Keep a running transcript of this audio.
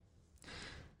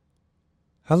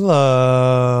Hello.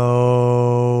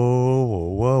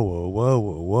 Whoa, whoa, whoa,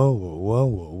 whoa, whoa, whoa,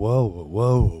 whoa, whoa,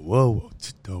 whoa,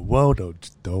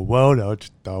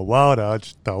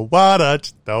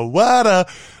 whoa, whoa.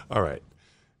 All right.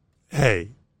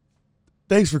 Hey,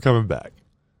 thanks for coming back.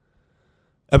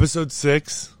 Episode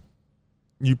 6.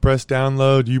 You press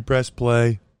download, you press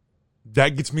play.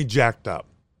 That gets me jacked up.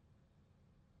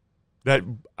 That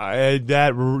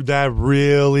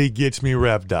really gets me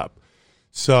revved up.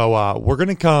 So we're going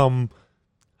to come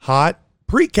hot,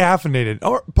 pre-caffeinated,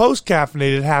 or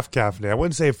post-caffeinated, half-caffeinated. I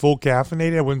wouldn't say full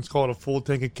caffeinated. I wouldn't call it a full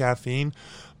tank of caffeine.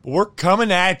 But we're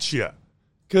coming at you.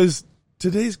 Because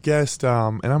today's guest,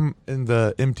 and I'm in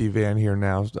the empty van here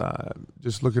now,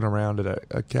 just looking around at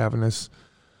a cavernous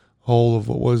hole of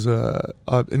what was an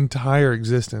entire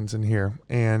existence in here.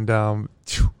 And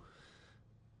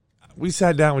we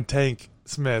sat down with Tank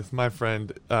Smith, my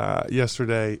friend,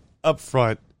 yesterday up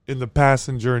front in the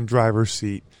passenger and driver's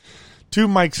seat. 2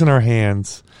 mics in our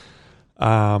hands.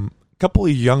 A couple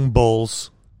of young bulls,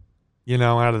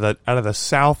 out of the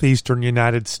southeastern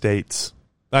United States.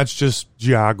 That's just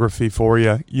geography for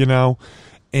you,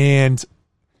 And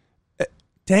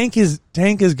Tank is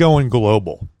going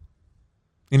global.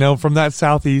 From that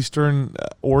southeastern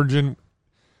origin.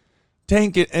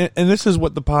 Tank, and this is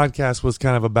what the podcast was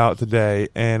kind of about today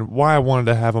and why I wanted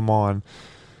to have him on.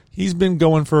 He's been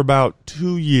going for about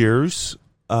 2 years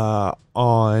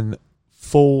on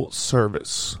Full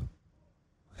Service,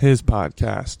 his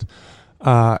podcast,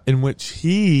 in which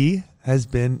he has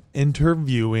been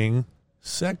interviewing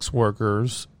sex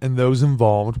workers and those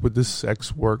involved with the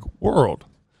sex work world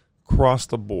across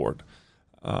the board.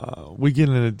 We get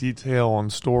into detail on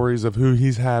stories of who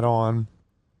he's had on.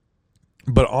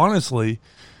 But honestly,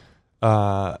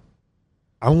 I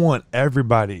want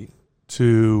everybody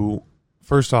to,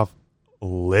 first off,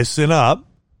 listen up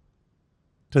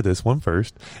to this one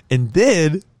first, and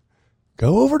then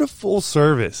go over to Full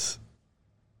Service.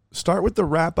 Start with the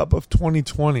wrap-up of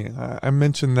 2020. I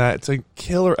mentioned that. It's a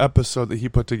killer episode that he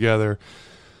put together.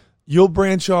 You'll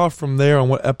branch off from there on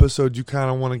what episode you kind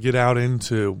of want to get out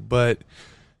into, but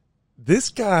this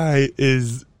guy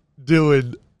is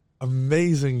doing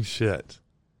amazing shit.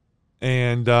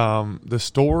 And the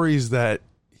stories that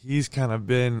he's kind of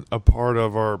been a part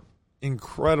of are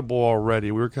incredible already.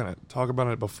 We were kind of talking about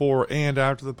it before and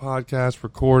after the podcast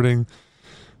recording.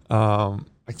 I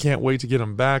can't wait to get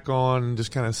him back on and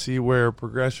just kind of see where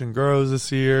progression grows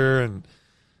this year and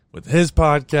with his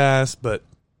podcast. But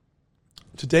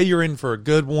today you're in for a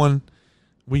good one.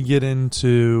 We get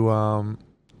into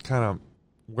kind of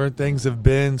where things have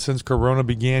been since Corona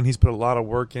began. He's put a lot of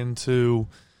work into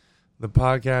the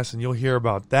podcast, and you'll hear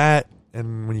about that.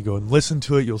 And when you go and listen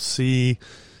to it, you'll see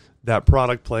that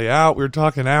product play out. We were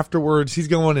talking afterwards. He's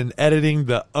going and editing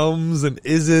the ums and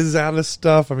ises out of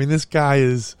stuff. I mean, this guy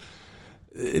it's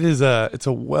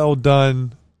a well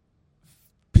done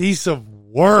piece of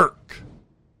work.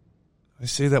 I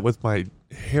say that with my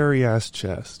hairy ass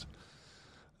chest.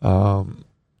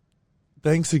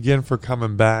 Thanks again for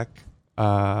coming back.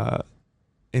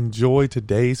 Enjoy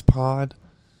today's pod.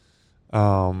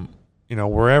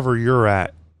 Wherever you're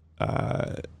at,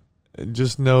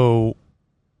 just know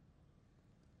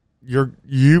you're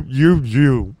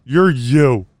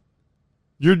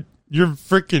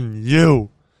freaking you.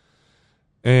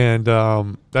 And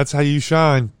that's how you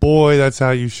shine. Boy, that's how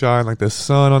you shine. Like the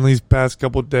sun on these past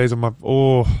couple of days.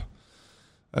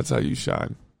 That's how you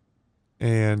shine.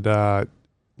 And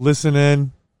listen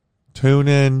in, tune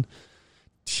in,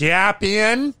 tap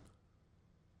in,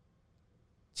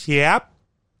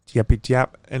 chappy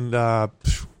tap, and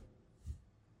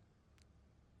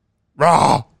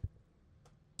raw,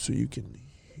 so you can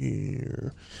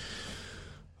hear.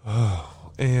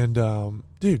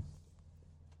 Dude,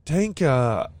 Tank,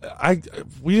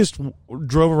 we just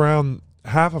drove around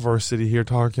half of our city here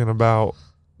talking about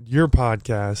your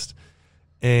podcast,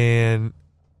 and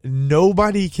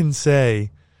nobody can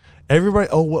say, everybody,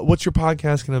 what's your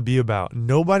podcast going to be about?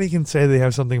 Nobody can say they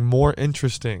have something more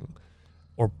interesting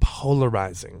or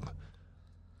polarizing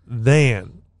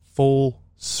than Full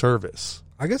Service.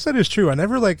 I guess that is true.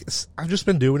 I've just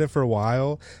been doing it for a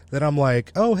while. Then I'm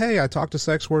like, oh, hey, I talk to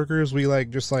sex workers. We Right.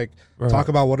 talk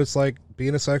about what it's like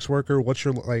being a sex worker. What's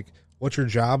your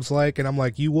job's like? And I'm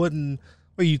like, you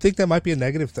think that might be a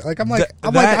negative thing? I've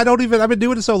been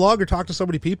doing it so long or talked to so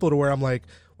many people to where I'm like,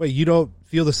 wait, you don't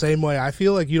feel the same way I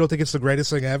feel? Like, you don't think it's the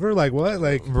greatest thing ever? Like, what?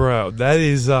 Like, bro, that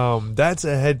is, that's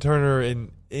a head turner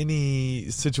in any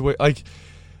situation. Like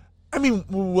we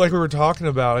were talking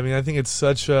about, I think it's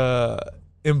such a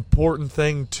important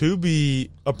thing to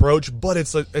be approached, but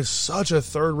it's such a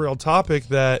third rail topic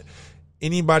that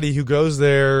anybody who goes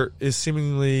there is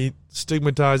seemingly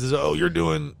stigmatized as, oh, you're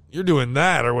doing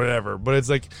that or whatever. But it's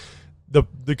like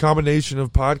the combination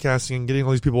of podcasting and getting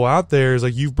all these people out there is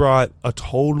like you've brought a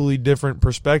totally different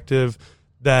perspective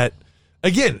that,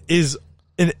 again, is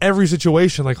in every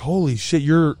situation like, holy shit,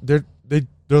 they're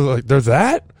like, they're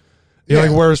that. Yeah.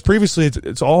 Like, whereas previously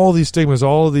it's all these stigmas,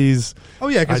 all of these. Oh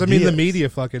yeah, because I mean the media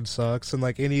fucking sucks, and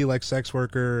like any like sex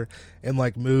worker in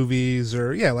like movies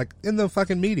or like in the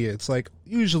fucking media, it's like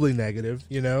usually negative,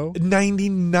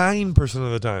 99%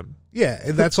 of the time. Yeah,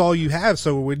 and that's all you have.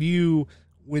 So when you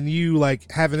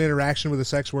like have an interaction with a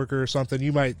sex worker or something,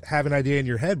 you might have an idea in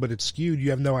your head, but it's skewed. You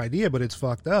have no idea, but it's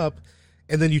fucked up.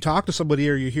 And then you talk to somebody,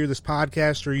 or you hear this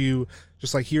podcast, or you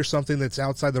just like hear something that's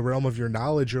outside the realm of your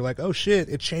knowledge. You're like, oh shit,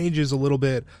 it changes a little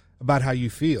bit about how you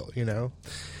feel.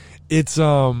 It's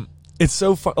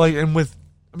so fun. Like,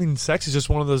 and sex is just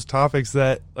one of those topics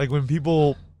that, like, when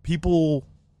people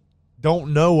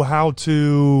don't know how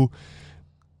to,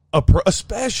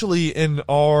 especially in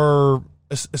our,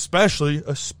 especially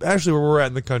where we're at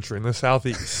in the country, in the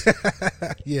Southeast.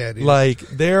 Yeah, dude. Like,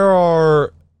 there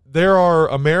are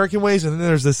American ways, and then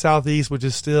there's the Southeast, which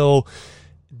is still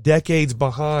decades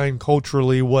behind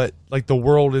culturally what like the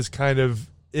world is kind of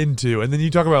into. And then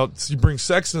you bring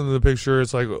sex into the picture,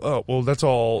 it's like, oh well, that's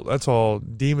all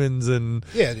demons and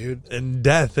dude, and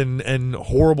death and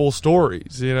horrible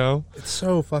stories. It's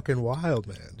so fucking wild,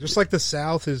 man. Just like the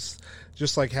South is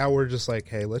just like how we're just like,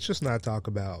 hey, let's just not talk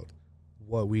about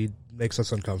what makes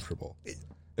us uncomfortable.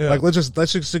 Yeah. Like let's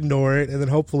just ignore it, and then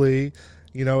hopefully,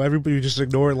 everybody just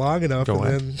ignore it long enough,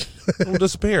 then it'll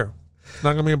disappear. It's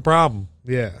not gonna be a problem.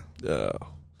 Yeah.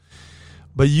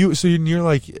 But you're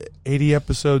like 80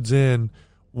 episodes in.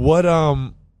 What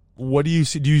do you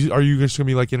see? Are you just gonna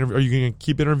be like are you gonna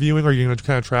keep interviewing? Or are you gonna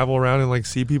kind of travel around and like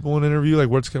see people and interview? Like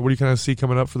what do you kind of see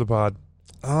coming up for the pod?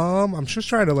 I'm just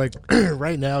trying to like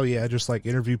right now, just like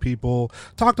interview people,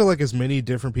 talk to like as many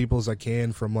different people as I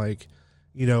can from like,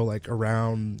 like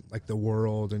around like the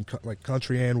world and like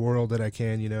country and world that I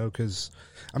can, because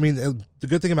I mean the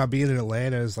good thing about being in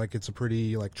Atlanta is like it's a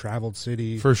pretty like traveled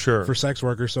city for sure for sex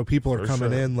workers, so people are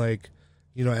coming in like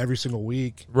every single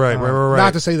week. Right.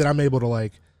 Not to say that I'm able to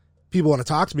like people want to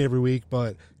talk to me every week,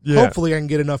 but hopefully I can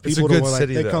get enough people to where like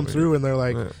they come through and they're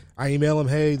like, I email them,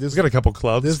 hey, we got a couple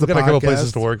clubs, we got a couple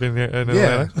places to work in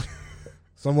Atlanta.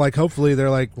 So I'm like, hopefully they're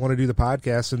like want to do the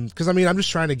podcast, and because I mean I'm just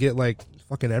trying to get like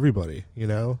fucking everybody,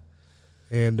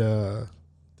 and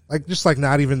like just like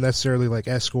not even necessarily like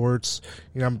escorts,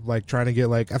 I'm like trying to get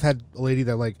like I've had a lady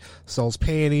that like sells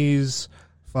panties,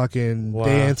 fucking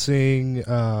dancing,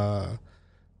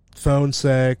 phone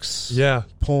sex,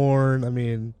 porn. I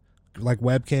mean, like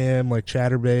webcam, like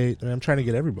ChatterBait. I mean, I'm trying to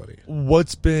get everybody.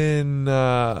 What's been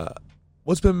the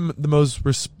most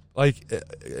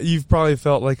you've probably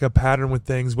felt like a pattern with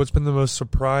things. What's been the most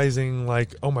surprising?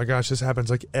 Like, oh my gosh, this happens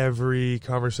like every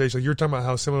conversation. Like you're talking about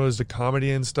how similar it is to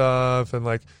comedy and stuff, and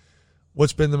like,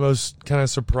 what's been the most kind of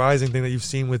surprising thing that you've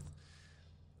seen with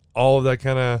all of that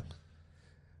kind of?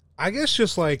 I guess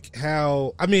just like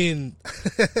how I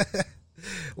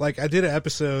like I did an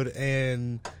episode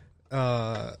and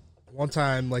one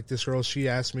time like this girl, she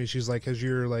asked me, she's like, has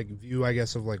your like view, I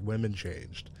guess, of like women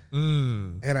changed?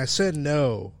 And I said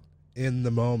no in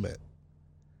the moment,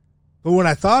 but when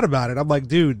I thought about it, I'm like,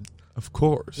 dude, of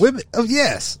course, women. Oh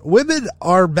yes, women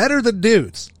are better than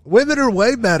dudes. Women are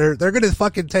way better. They're gonna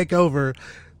fucking take over.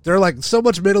 They're like so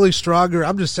much mentally stronger.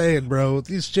 I'm just saying, bro.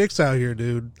 These chicks out here,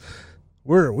 dude.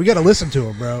 We got to listen to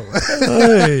them, bro.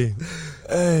 Hey.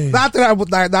 Not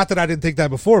that I didn't think that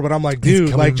before, but I'm like,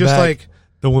 dude, like just back. Like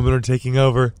the women are taking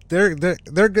over. They're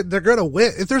gonna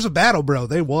win. If there's a battle, bro,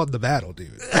 they won the battle,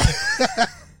 dude.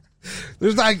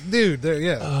 There's like, dude,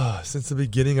 since the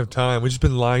beginning of time, we've just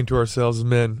been lying to ourselves as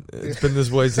men. It's been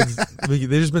this way since they've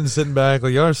just been sitting back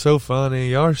like, y'all are so funny.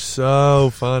 Y'all are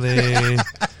so funny.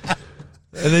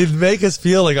 And they make us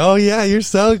feel like, oh yeah, you're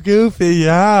so goofy.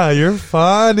 Yeah, you're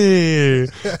funny.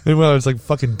 Meanwhile, it's like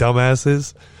fucking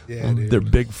dumbasses. Yeah, dude. They're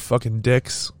big fucking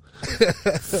dicks.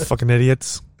 Fucking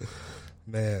idiots.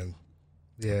 Man.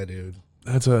 Yeah, dude.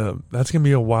 That's gonna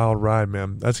be a wild ride,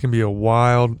 man. That's gonna be a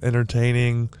wild,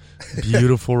 entertaining,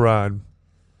 beautiful ride.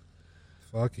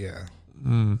 Fuck yeah.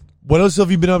 What else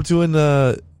have you been up to in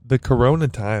the Corona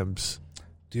times,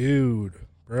 dude?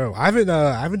 Bro, I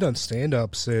haven't done stand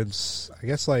up since I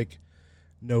guess like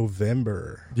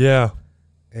November. Yeah,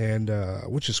 and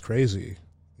which is crazy,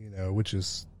 which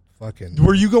is fucking.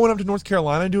 Were you going up to North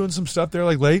Carolina doing some stuff there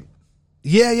like late?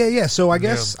 Yeah. So I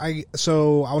guess I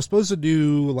was supposed to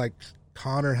do like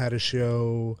Connor had a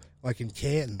show like in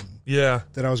Canton. Yeah,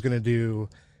 that I was gonna do,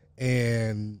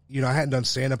 and I hadn't done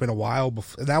stand up in a while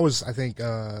before. And that was, I think,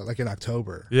 like in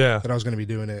October. Yeah. That I was going to be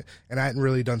doing it, and I hadn't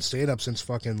really done stand up since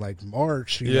fucking like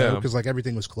March. You know, because like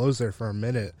everything was closed there for a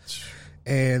minute.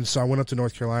 And so I went up to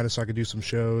North Carolina so I could do some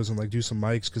shows and like do some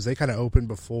mics because they kind of opened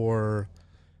before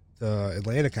the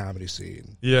Atlanta comedy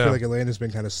scene. Yeah, I feel like Atlanta's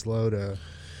been kind of slow to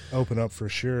open up for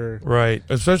sure. Right,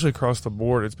 especially across the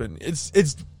board.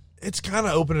 It's kind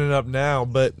of opening up now,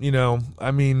 but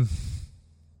I mean.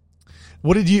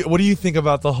 What do you think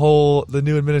about the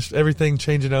new everything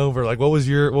changing over? Like, what was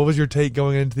your take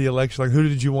going into the election? Like, who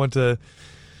did you want to?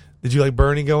 Did you like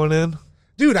Bernie going in?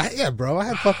 Dude, bro. I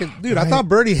had fucking dude. I thought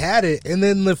Bernie had it, and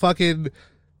then the fucking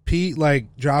Pete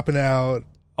like dropping out.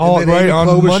 Oh, right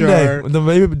on Monday,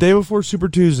 the day before Super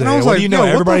Tuesday. And I was what like, do you know?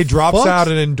 Everybody drops fuck? out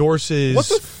and endorses. What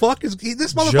the fuck is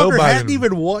this motherfucker? Hadn't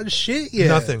even won shit yet.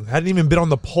 Nothing. Hadn't even been on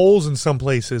the polls in some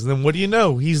places. And then what do you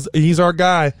know? He's our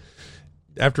guy.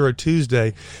 After a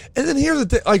Tuesday, and then here's the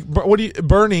thing: like, what do you,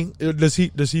 Bernie? Does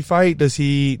he fight? Does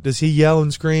he yell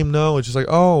and scream? No, it's just like,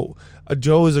 oh,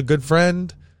 Joe is a good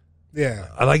friend. Yeah,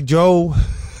 I like Joe,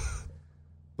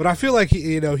 but I feel like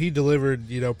he delivered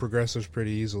progressives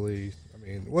pretty easily.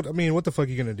 What the fuck are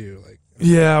you gonna do? Like,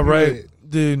 yeah, right, really,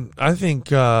 dude. I think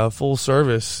full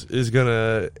service is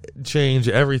gonna change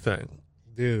everything,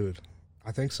 dude.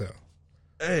 I think so.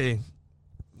 Hey,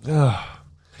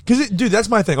 because dude, that's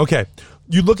my thing. Okay.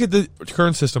 You look at the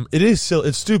current system, it's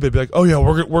stupid. Be like, oh yeah,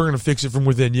 we're going to fix it from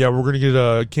within. Yeah, we're going to get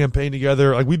a campaign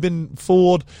together. Like, we've been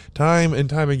fooled time and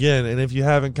time again. And if you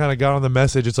haven't kind of got on the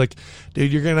message, it's like,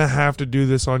 dude, you're going to have to do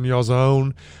this on y'all's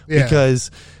own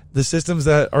because the systems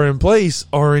that are in place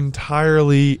are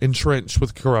entirely entrenched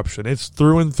with corruption. It's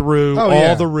through and through,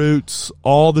 all the roots,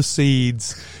 all the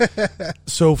seeds.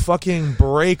 So fucking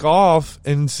break off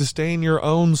and sustain your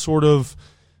own sort of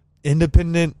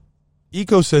independent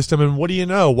ecosystem, and what do you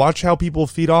know? Watch how people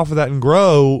feed off of that and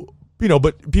grow.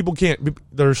 But people can't.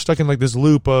 They're stuck in like this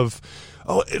loop of,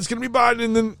 oh, it's gonna be Biden,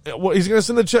 and then he's gonna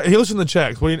send the check. He'll send the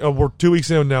checks. We're 2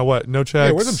 weeks in now. What? No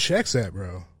checks. Yeah, where them checks at,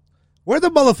 bro? Where the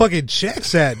motherfucking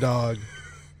checks at, dog?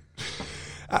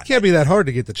 It can't be that hard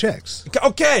to get the checks.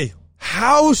 Okay,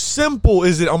 how simple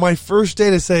is it on my first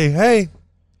day to say, hey,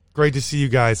 great to see you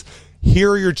guys.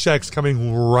 Here are your checks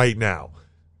coming right now.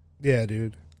 Yeah,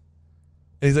 dude.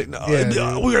 And he's like,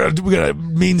 no, we gotta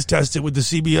means test it with the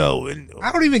CBO. And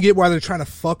I don't even get why they're trying to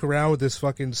fuck around with this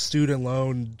fucking student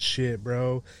loan shit,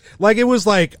 bro. Like, it was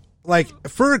like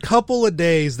for a couple of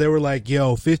days they were like,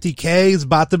 yo, 50K is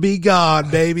about to be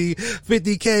gone, baby.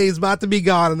 50K is about to be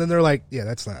gone, and then they're like, yeah,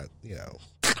 that's not,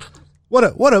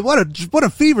 What a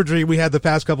fever dream we had the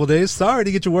past couple of days. Sorry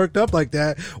to get you worked up like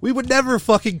that. We would never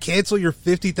fucking cancel your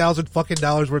 $50,000 fucking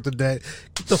worth of debt.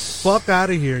 Get the fuck out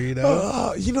of here,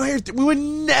 we would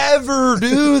never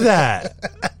do that.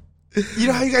 You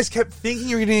know how you guys kept thinking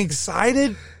you were getting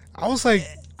excited? I was like,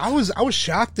 I was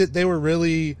shocked that they were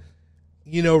really,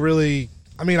 really.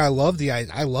 I mean, I love the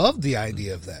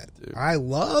idea of that. Dude. I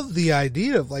love the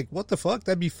idea of like, what the fuck?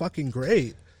 That'd be fucking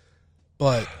great.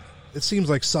 But it seems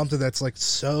like something that's like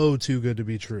so too good to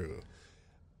be true.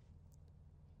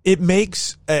 It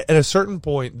makes, at a certain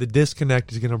point, the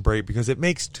disconnect is going to break because it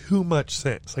makes too much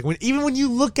sense. Like, even when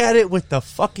you look at it with the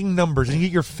fucking numbers and you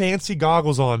get your fancy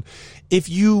goggles on, if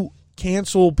you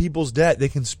cancel people's debt, they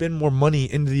can spend more money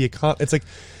into the economy. It's like,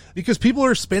 because people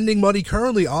are spending money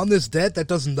currently on this debt that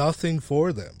does nothing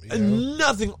for them.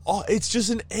 Nothing. It's just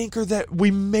an anchor that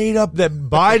we made up that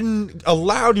Biden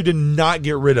allowed you to not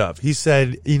get rid of. He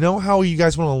said, you know how you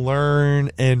guys want to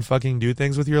learn and fucking do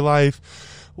things with your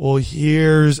life? Well,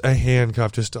 here's a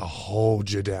handcuff just to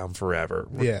hold you down forever.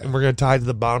 And we're going to tie to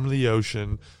the bottom of the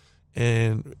ocean.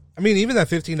 And I mean, even that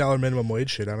 $15 minimum wage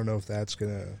shit, I don't know if that's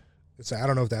going to... I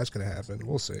don't know if that's going to happen.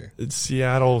 We'll see.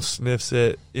 Seattle sniffs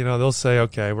it. They'll say,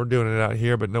 okay, we're doing it out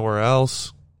here, but nowhere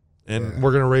else. And we're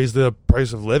going to raise the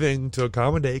price of living to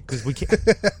accommodate because we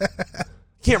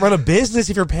can't run a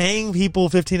business if you're paying people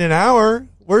 $15 an hour.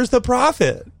 Where's the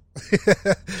profit?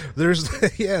 They're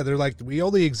like, we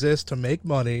only exist to make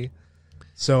money.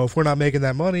 So if we're not making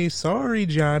that money, sorry,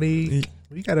 Johnny.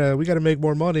 We gotta make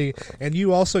more money. And you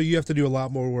have to do a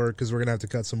lot more work because we're going to have to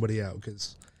cut somebody out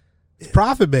because...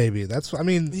 profit, baby. That's what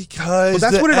what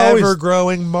it ever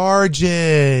growing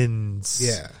margins.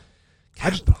 Yeah,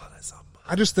 capitalism.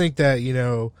 I just think that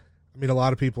a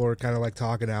lot of people are kind of like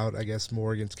talking out, I guess,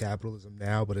 more against capitalism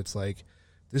now. But it's like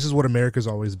this is what America's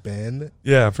always been.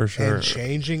 Yeah, for sure. And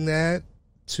changing that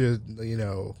to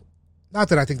not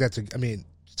that I think it's gonna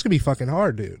be fucking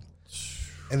hard, dude.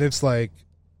 And it's like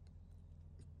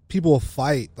people will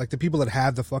fight. Like the people that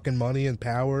have the fucking money and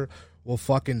power will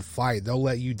fucking fight. They'll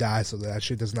let you die so that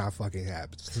shit does not fucking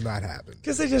happen. It does not happen.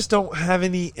 Because they just don't have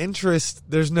any interest.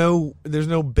 There's no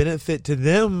benefit to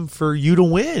them for you to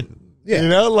win. Yeah. You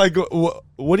know, like,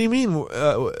 what do you mean?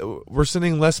 We're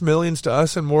sending less millions to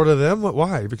us and more to them?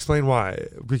 Why? Explain why.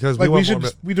 Because like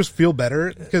we just feel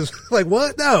better. Because like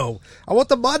what? No, I want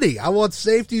the money. I want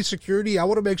safety, security. I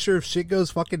want to make sure if shit goes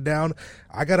fucking down,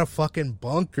 I got a fucking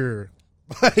bunker.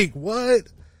 Like what?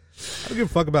 I don't give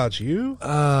a fuck about you.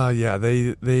 Yeah,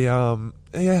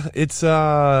 it's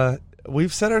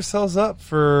we've set ourselves up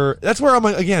for. That's where I'm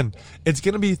like, again. It's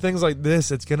gonna be things like this.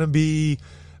 It's gonna be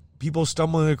people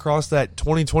stumbling across that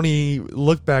 2020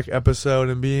 look back episode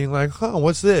and being like, huh,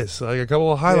 what's this? Like a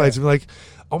couple of highlights and be like,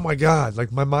 oh my God,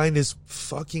 like my mind is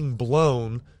fucking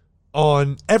blown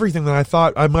on everything that I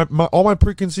thought. All my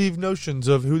preconceived notions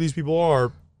of who these people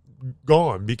are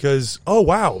gone because, oh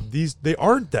wow, they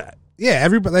aren't that. Yeah,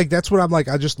 everybody, like that's what I'm like.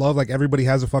 I just love like everybody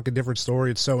has a fucking different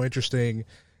story. It's so interesting.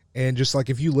 And just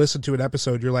like if you listen to an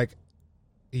episode, you're like,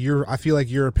 I feel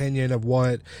like your opinion of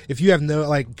what, if you have no,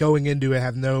 like going into it,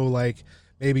 have no, like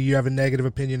maybe you have a negative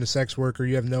opinion of sex work or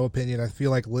you have no opinion. I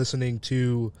feel like listening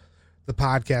to the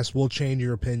podcast will change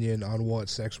your opinion on what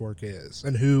sex work is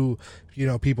and who, you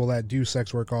know, people that do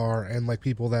sex work are and like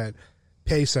people that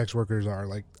pay sex workers are.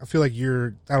 Like, I feel like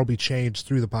that'll be changed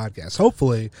through the podcast.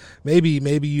 Hopefully, maybe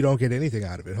you don't get anything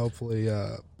out of it. Hopefully,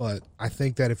 but I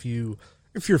think that if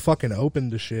you're fucking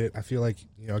open to shit, I feel like,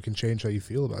 you know, it can change how you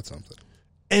feel about something.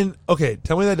 And okay,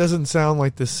 tell me that doesn't sound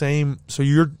like the same. So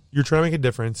you're trying to make a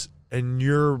difference, and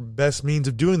your best means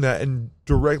of doing that and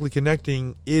directly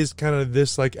connecting is kind of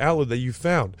this like outlet that you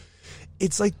found.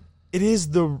 It's like it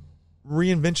is the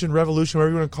reinvention, revolution,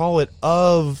 whatever you want to call it,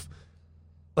 of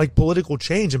like political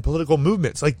change and political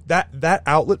movements. Like that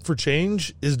outlet for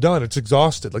change is done. It's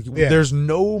exhausted. Like there's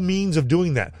no means of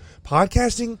doing that.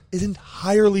 Podcasting is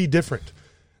entirely different.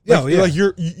 Like,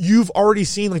 you've already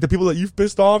seen like the people that you've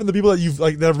pissed off and the people that you've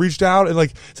like that have reached out and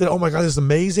like said, oh my God, this is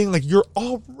amazing. Like you're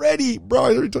already, bro.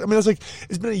 I mean, it's like,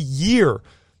 it's been a year.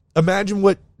 Imagine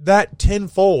what that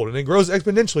tenfold and it grows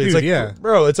exponentially. It's like,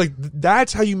 bro, it's like,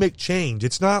 that's how you make change.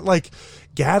 It's not like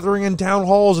gathering in town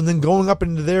halls and then going up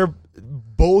into their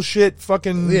bullshit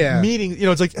fucking meeting. You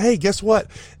know, it's like, hey, guess what?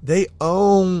 They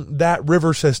own that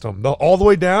river system all the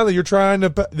way down that you're trying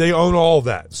to. They own all of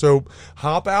that. So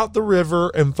hop out the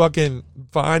river and fucking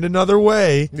find another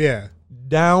way. Yeah,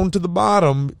 down to the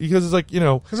bottom because it's like, you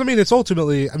know, because I mean, it's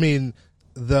ultimately, I mean,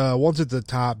 the ones at the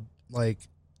top, like,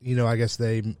 you know, I guess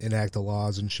they enact the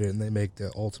laws and shit and they make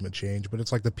the ultimate change, but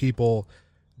it's like the people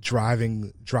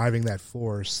driving that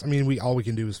force. I mean, all we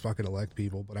can do is fucking elect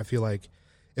people, but I feel like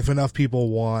if enough people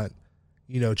want,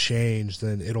 you know, change,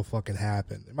 then it'll fucking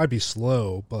happen. It might be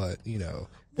slow, but, you know,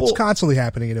 it's constantly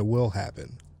happening and it will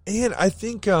happen. And I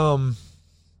think it'll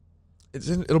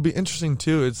be interesting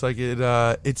too. It's like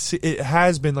it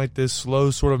has been like this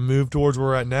slow sort of move towards where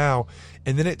we're at now,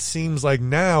 and then it seems like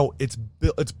now it's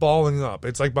balling up.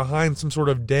 It's like behind some sort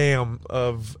of dam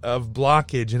of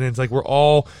blockage, and it's like we're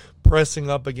all pressing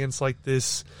up against like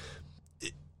this.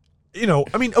 You know,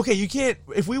 I mean, okay, you can't,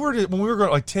 when we were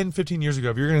going like 10, 15 years ago,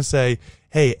 if you're going to say,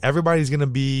 hey, everybody's going to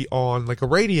be on like a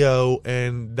radio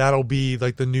and that'll be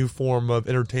like the new form of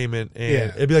entertainment.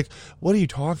 And it'd be like, what are you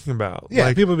talking about? Yeah,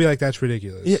 like, people would be like, that's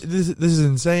ridiculous. Yeah, this is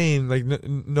insane. Like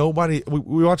nobody,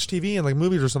 we watch TV and like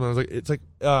movies or something. I was like, it's like,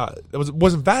 it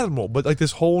wasn't fathomable, but like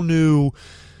this whole new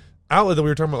outlet that we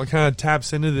were talking about like kind of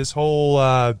taps into this whole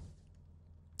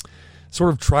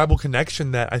sort of tribal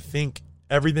connection that I think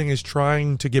everything is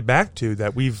trying to get back to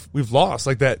that we've lost,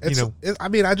 like that. I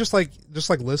mean, I just like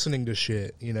listening to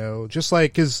shit, you know, just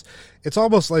like, cause it's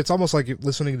almost like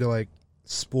listening to like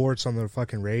sports on the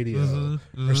fucking radio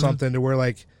or something, to where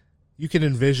like you can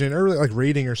envision, or like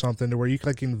reading or something, to where you can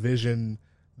like envision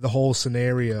the whole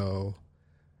scenario,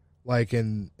 like,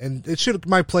 and it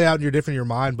might play out in your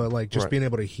mind, but like just being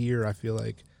able to hear, I feel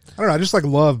like, I don't know, I just like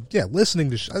love listening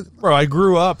to bro. I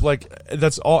grew up like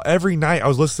that's all, every night I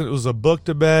was listening. It was a book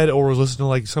to bed, or was listening to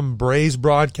like some Braves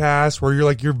broadcast where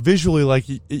you're visually like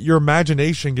your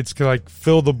imagination gets to like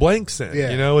fill the blanks in.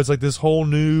 You know, it's like this whole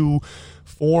new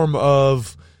form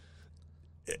of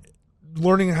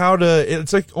learning how to,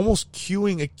 it's like almost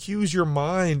cues your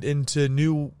mind into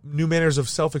new manners of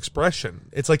self-expression.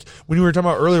 It's like when you were talking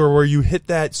about earlier where you hit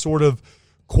that sort of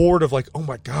chord of like, oh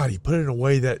my God, he put it in a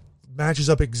way that matches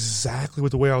up exactly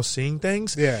with the way I was seeing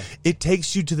things. Yeah, it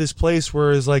takes you to this place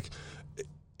where it's like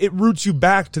it roots you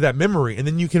back to that memory, and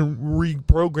then you can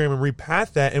reprogram and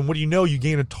repath that, and what do you know, you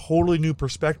gain a totally new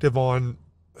perspective on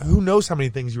who knows how many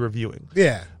things you were viewing.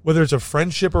 Yeah, whether it's a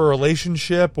friendship or a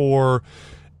relationship or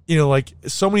like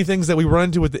so many things that we run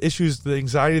into with the issues, the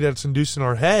anxiety that's induced in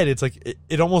our head, it's like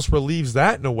it almost relieves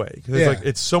that in a way. Because it's like,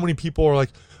 it's so many people are like,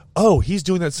 oh, he's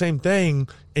doing that same thing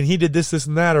and he did this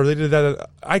and that, or they did that.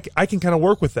 I can kind of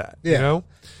work with that, you know?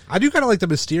 I do kind of like the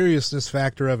mysteriousness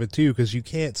factor of it too, because you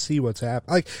can't see what's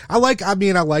happening. I like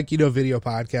video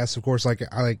podcasts, of course. I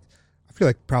feel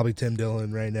like probably Tim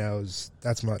Dillon right now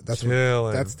that's my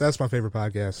favorite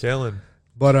podcast. Killing.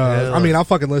 But I'll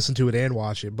fucking listen to it and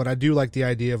watch it. But I do like the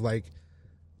idea of like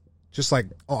just like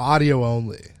audio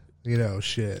only,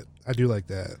 shit. I do like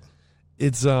that.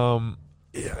 It's yeah,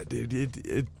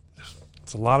 dude.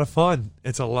 It's a lot of fun.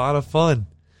 It's a lot of fun.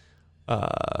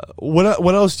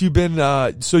 What else you been?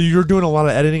 So you're doing a lot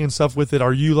of editing and stuff with it.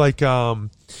 Are you like have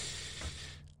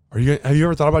you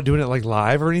ever thought about doing it like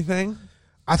live or anything?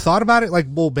 I thought about it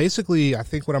basically I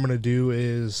think what I'm gonna do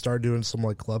is start doing some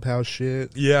like Clubhouse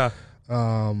shit. Yeah.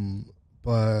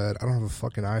 But I don't have a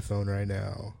fucking iPhone right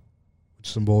now. Which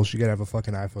is some bullshit. You gotta have a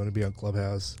fucking iPhone to be on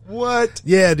Clubhouse. What?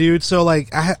 Yeah, dude. So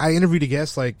like I interviewed a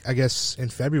guest I guess in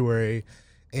February,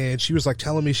 and she was like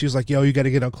telling me, she was like, yo, you gotta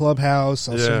get on Clubhouse.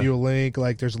 I'll send you a link.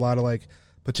 Like there's a lot of like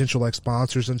potential like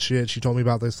sponsors and shit. She told me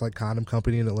about this like condom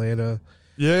company in Atlanta.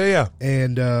 Yeah.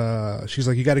 And she's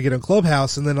like, you gotta get on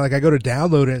Clubhouse, and then like I go to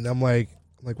download it and I'm like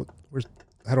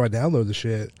how do I download the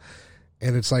shit?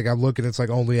 And it's like, I'm looking, it's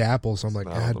like only Apple. So I'm like,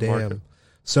 God damn. Market.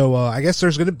 So I guess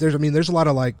there's a lot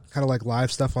of like kind of like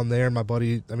live stuff on there. My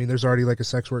buddy, there's already like a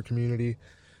sex work community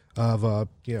of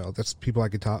that's people I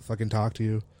could talk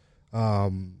to.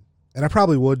 And I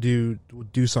probably would do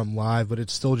something live, but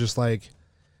it's still just like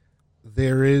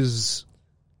there is,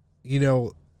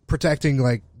 protecting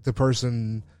like the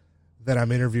person that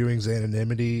I'm interviewing's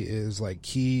anonymity is like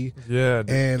key. Yeah.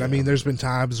 And there's been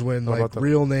times when like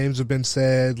real names have been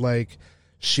said, like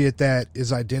shit that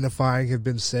is identifying have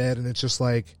been said, and it's just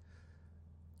like,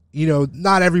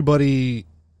 not everybody,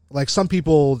 like some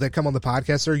people that come on the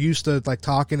podcast, they're used to like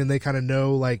talking and they kind of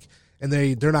know like, and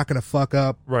they're not going to fuck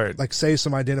up, right? Like say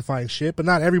some identifying shit, but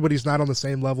not everybody's not on the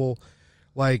same level,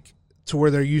 like to where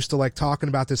they're used to like talking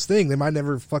about this thing. They might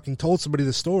never fucking told somebody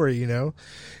the story,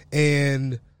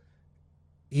 and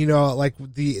like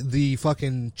the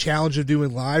fucking challenge of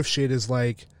doing live shit is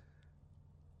like,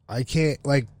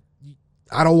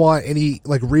 I don't want any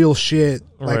like real shit,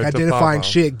 like identifying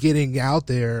shit getting out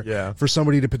there for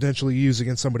somebody to potentially use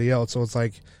against somebody else. So it's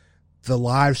like the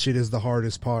live shit is the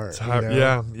hardest part.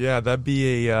 Yeah. That'd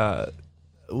be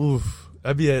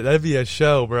that'd be a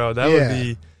show, bro. That would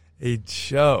be a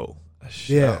show.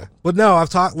 Yeah, but no, I've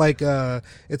talked like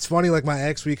it's funny. Like my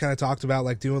ex, we kind of talked about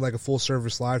like doing like a full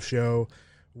service live show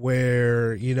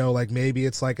where like maybe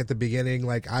it's like at the beginning,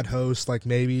 like I'd host, like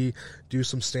maybe do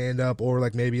some stand up, or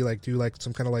like maybe like do like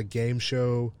some kind of like game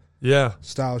show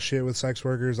style shit with sex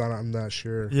workers. I'm not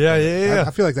sure. Yeah.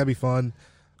 I feel like that'd be fun.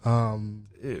 And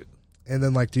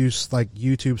then like do like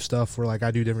YouTube stuff where like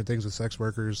I do different things with sex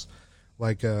workers.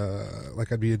 Like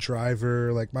I'd be a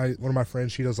driver. Like one of my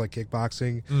friends, she does like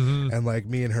kickboxing, and like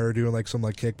me and her doing like some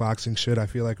like kickboxing shit, I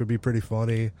feel like would be pretty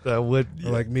funny. That would,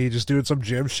 or like me just doing some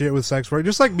gym shit with sex work,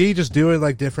 just like me just doing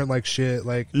like different like shit.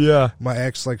 Like my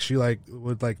ex, like she like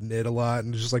would like knit a lot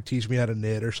and just like teach me how to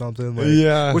knit or something.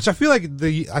 Like, which I feel like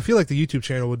the YouTube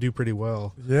channel would do pretty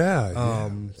well.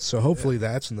 So hopefully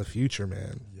that's in the future,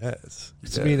 man. Yes.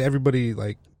 I mean, everybody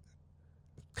like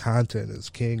content is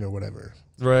king or whatever.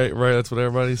 Right. That's what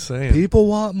everybody's saying. People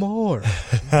want more.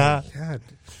 God.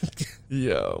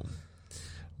 Yo,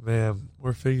 man,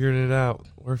 we're figuring it out.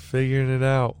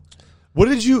 What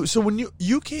did you? So when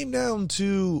you came down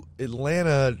to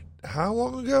Atlanta, how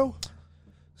long ago?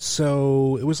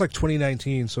 So it was like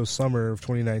 2019. So summer of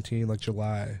 2019, like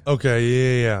July.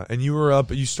 Okay. Yeah. And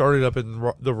you started up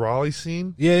in the Raleigh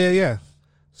scene. Yeah.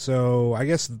 So I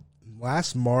guess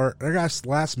last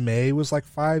May was like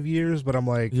 5 years, but I'm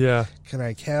like, can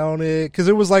I count it? Because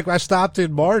it was like I stopped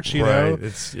in March, you know.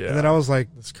 And then I was like,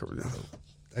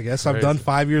 I guess I've done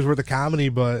 5 years worth of comedy,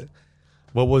 but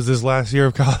what was this last year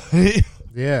of comedy?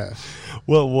 Yeah.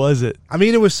 What was it? I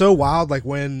mean, it was so wild. Like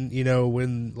when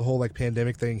the whole like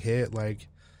pandemic thing hit, like,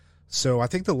 so I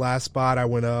think the last spot I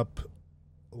went up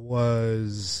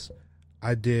was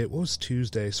what was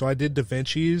Tuesday? So I did Da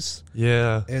Vinci's.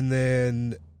 Yeah. And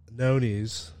then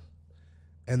Noni's,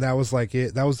 and that was like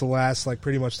it. That was the last like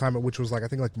pretty much time, which was like I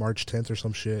think like March 10th or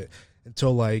some shit,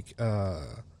 until like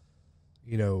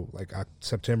like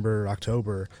September,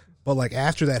 October. But like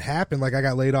after that happened, like I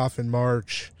got laid off in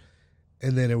March,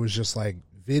 and then it was just like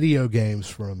video games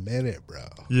for a minute, bro.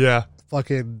 Yeah,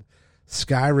 fucking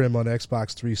Skyrim on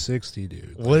Xbox 360,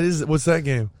 dude. What's that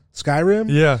game?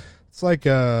 Skyrim? Yeah, it's like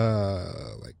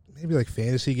maybe like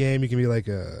fantasy game. You can be like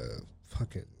a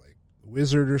fucking like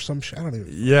wizard or some shit. I don't even.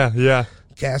 Yeah.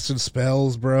 Casting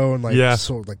spells, bro, and like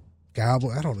sort of like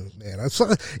goblin. I don't know, man.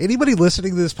 Anybody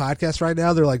listening to this podcast right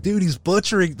now, they're like, dude, he's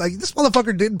butchering. Like, this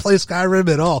motherfucker didn't play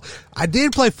Skyrim at all. I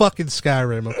did play fucking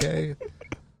Skyrim, okay?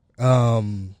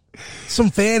 Some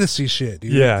fantasy shit,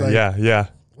 dude. Yeah, like, yeah.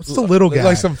 What's the little guy?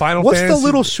 Like some Final What's Fantasy? the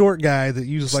little short guy that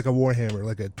uses like a warhammer,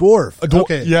 like a dwarf?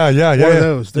 Okay, Yeah. One of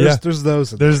those. There's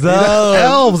those. There's there. those.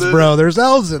 Elves, bro. There's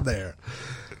elves in there.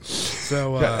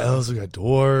 So We got elves, we got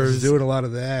dwarves. doing a lot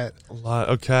of that. A lot.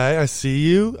 Okay, I see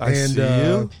you. I see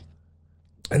you.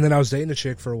 And then I was dating a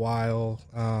chick for a while.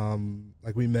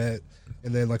 Like we met,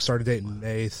 and then like started dating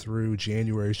May through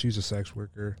January. She's a sex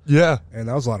worker. Yeah. And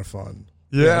that was a lot of fun.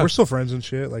 Yeah. We're still friends and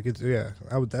shit. Like it's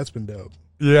that's been dope.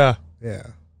 Yeah. Yeah.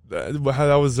 That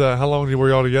was how long were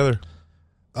y'all together?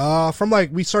 From like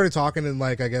we started talking in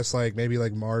like I guess like maybe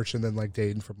like March, and then like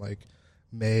dating from like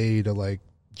May to like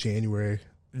January.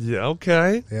 Yeah.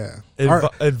 Okay. Yeah.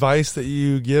 Advice that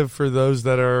you give for those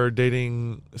that are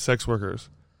dating sex workers?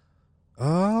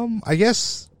 I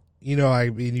guess I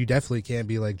mean you definitely can't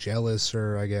be like jealous,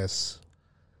 or I guess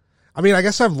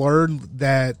I've learned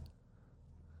that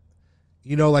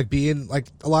like being like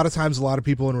a lot of times a lot of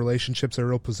people in relationships are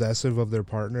real possessive of their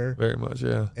partner. Very much,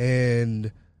 yeah.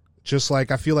 And just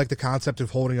like I feel like the concept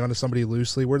of holding on to somebody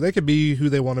loosely where they could be who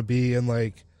they want to be, and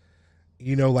like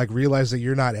like realize that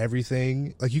you're not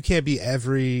everything. Like you can't be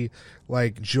every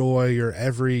like joy or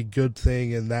every good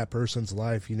thing in that person's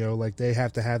life, like they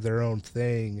have to have their own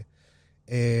thing,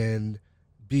 and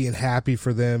being happy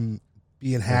for them,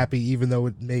 being happy even though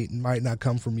it might not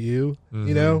come from you,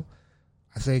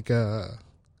 I think I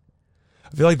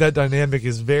feel like that dynamic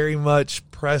is very much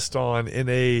pressed on in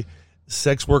a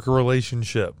sex worker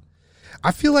relationship.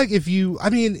 I feel like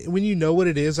when you know what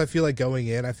it is, I feel like going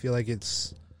in, I feel like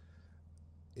it's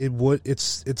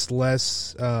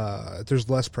less there's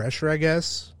less pressure, I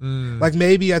guess. Like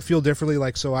maybe I'd feel differently,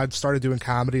 like so I'd started doing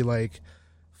comedy like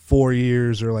 4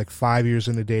 years or like 5 years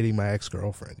into dating my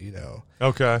ex-girlfriend,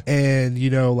 Okay.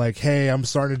 And like, hey, I'm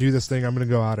starting to do this thing, I'm gonna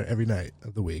go out every night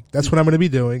of the week. That's what I'm gonna be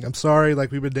doing. I'm sorry,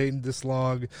 like we've been dating this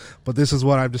long, but this is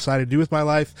what I've decided to do with my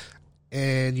life.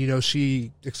 And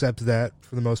she accepted that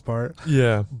for the most part.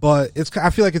 Yeah. But I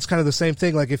feel like it's kind of the same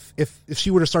thing. Like if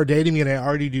she were to start dating me and I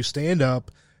already do stand up,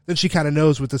 then she kind of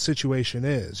knows what the situation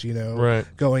is, right,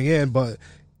 going in. But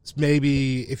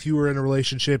maybe if you were in a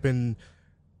relationship and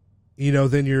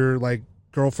then your like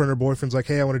girlfriend or boyfriend's like,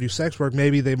 hey, I want to do sex work,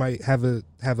 maybe they might have a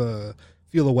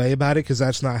feel a way about it because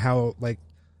that's not how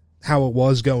it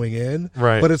was going in.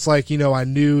 Right. But it's like I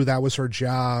knew that was her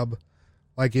job.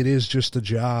 Like it is just a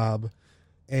job.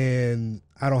 And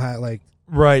I don't have like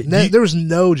right. There was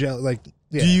no like.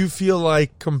 Yeah. Do you feel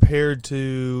like compared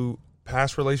to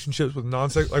past relationships with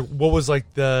non-sex, like what was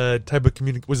like the type of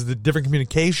was it the different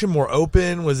communication, more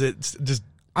open? Was it just?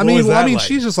 I mean, like?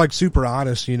 She's just like super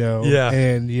honest, Yeah.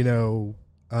 And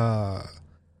I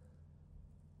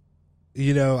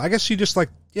guess she just like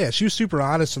she was super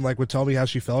honest and like would tell me how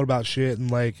she felt about shit and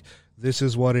like this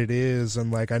is what it is, and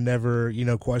like I never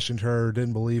questioned her or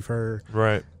didn't believe her.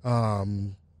 Right.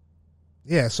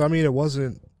 Yeah, so I mean it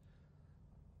wasn't.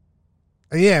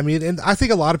 Yeah, I mean, and I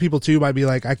think a lot of people too might be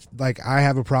like, I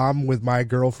have a problem with my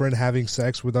girlfriend having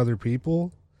sex with other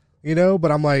people,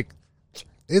 but I'm like,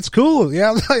 it's cool. Yeah,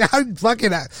 like, I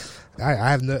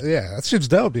have no, that shit's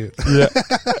dope, dude. Yeah,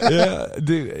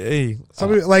 dude. Hey, so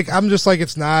like, I'm just like,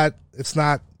 it's not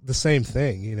the same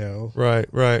thing,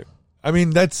 Right. I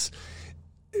mean, that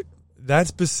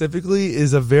specifically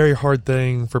is a very hard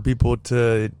thing for people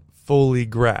to fully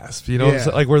grasp. Yeah.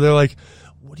 Like where they're like,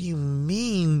 what do you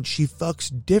mean she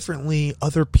fucks differently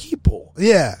other people?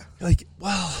 Yeah. Like,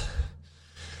 well,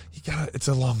 it's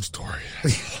a long story.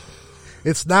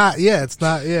 It's not. It's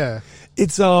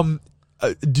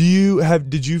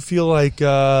did you feel like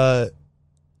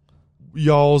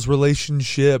y'all's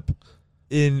relationship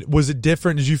was it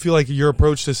different? Did you feel like your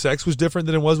approach to sex was different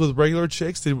than it was with regular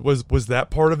chicks? Was that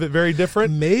part of it very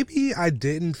different? Maybe I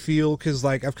didn't feel, because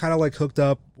like I've kind of like hooked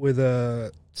up with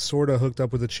a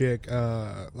chick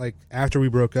like after we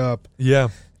broke up. Yeah.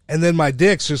 And then my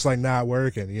dick's just like not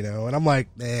working, and I'm like,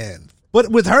 man.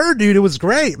 But with her, dude, it was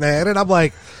great, man. And I'm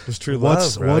like, it's true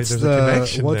love, right? What's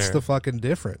the fucking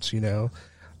difference,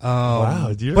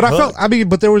 Wow, dude.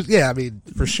 But there was,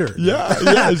 for sure.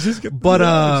 Yeah. But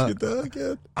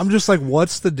I'm just like,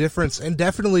 what's the difference? And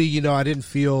definitely, I didn't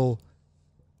feel,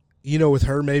 with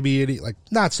her maybe any like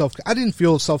I didn't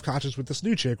feel self-conscious with this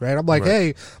new chick, right? I'm like,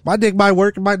 hey, my dick might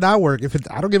work, it might not work.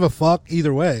 I don't give a fuck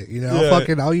either way,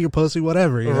 I'll eat your pussy,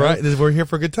 whatever. Right, we're here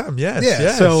for a good time. Yes, yeah.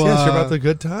 Yes, so you're about the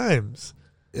good times.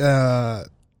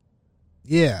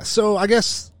 Yeah, so I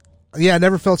guess, I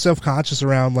never felt self-conscious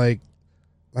around like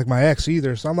my ex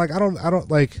either. So I'm like, I don't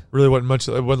like. Really wasn't much.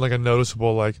 It wasn't like a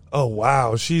noticeable like, oh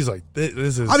wow, she's like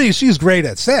this is. I mean, she's great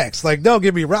at sex. Like, don't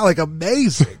get me wrong, like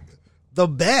amazing, the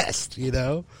best.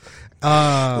 Listen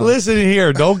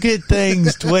here, don't get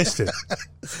things twisted.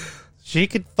 She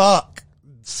could fuck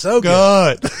so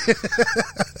good.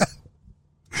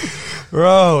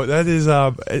 Bro, that is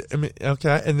I mean,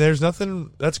 okay, and there's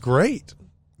nothing. That's great.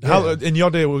 Yeah. And y'all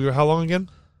did how long again?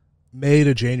 May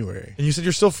to January. And you said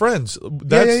you're still friends.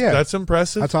 That's That's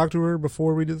impressive. I talked to her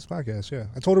before we did this podcast. Yeah,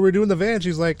 I told her we were doing the van.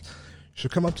 She's like, "You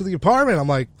should come up to the apartment." I'm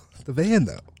like, "The van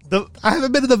though? I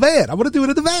haven't been in the van. I want to do it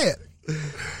in the van."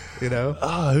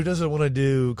 Who doesn't want to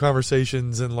do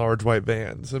conversations in large white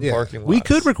vans and parking lots? We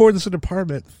could record this in an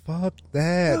apartment. Fuck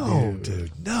that,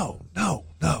 dude. No.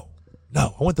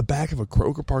 I went the back of a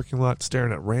Kroger parking lot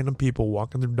staring at random people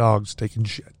walking their dogs, taking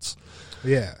shits.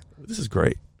 Yeah. This is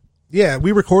great. Yeah,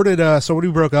 we recorded, so when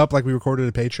we broke up, like we recorded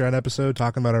a Patreon episode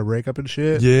talking about our breakup and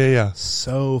shit. Yeah.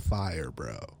 So fire,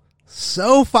 bro.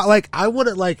 So fire. Like, I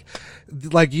wouldn't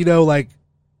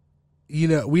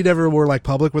we never were like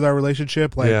public with our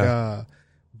relationship. Like,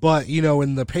 but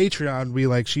in the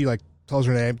Patreon, she tells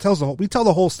her name, we tell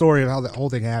the whole story of how the whole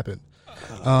thing happened.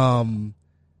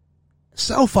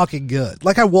 So fucking good.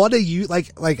 Like, I want to use,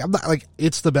 I'm not like,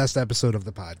 it's the best episode of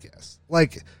the podcast.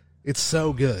 Like, it's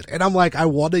so good. And I'm like, I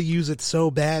want to use it so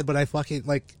bad, but I fucking,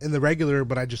 like, in the regular,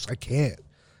 but I can't.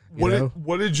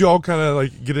 What did y'all kind of,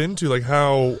 like, get into? Like,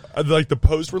 how, like, the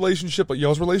post-relationship, like,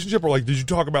 y'all's relationship? Or, like, did you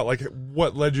talk about, like,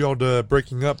 what led y'all to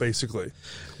breaking up, basically?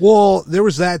 Well, there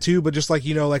was that, too, but just, like,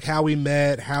 like, how we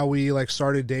met, how we, like,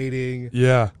 started dating.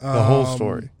 Yeah, the whole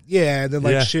story. Yeah, and then,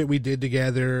 like, shit we did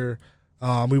together.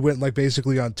 We went, like,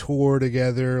 basically on tour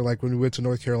together, like, when we went to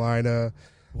North Carolina.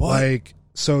 What? Like,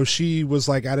 so she was,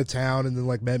 like, out of town and then,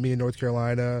 like, met me in North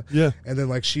Carolina. Yeah. And then,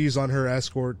 like, she's on her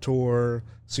escort tour,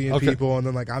 seeing people, and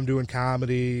then, like, I'm doing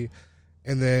comedy.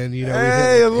 And then, we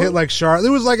hit like, Charlotte.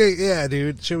 It was, like,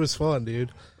 dude, shit was fun, dude.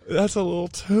 That's a little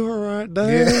tour right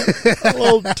there. Yeah. A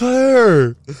little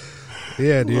tour.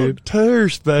 Yeah, dude. Tour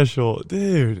special,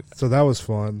 dude. So that was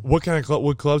fun. What kind of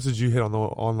what clubs did you hit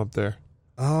on up there?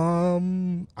 It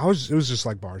was just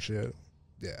like bar shit.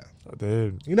 Yeah. Oh,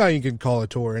 dude. You can call a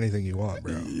tour anything you want,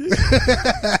 bro.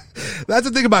 That's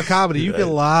the thing about comedy. You can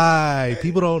lie.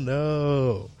 People don't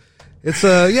know. It's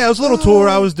it was a little tour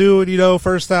I was doing,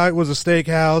 first night was a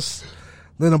steakhouse,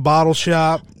 then a bottle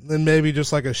shop, then maybe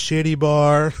just like a shitty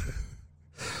bar.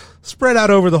 Spread out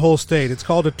over the whole state. It's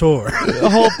called a tour. The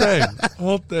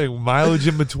whole thing. Mileage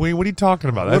in between. What are you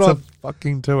talking about? That's a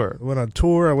fucking tour. I went on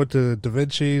tour. I went to Da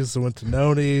Vinci's. I went to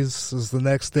Noni's. This was the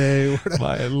next day.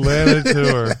 My Atlanta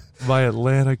tour. My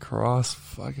Atlanta cross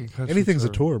fucking country. Anything's a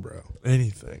tour, bro.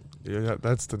 Anything. Yeah,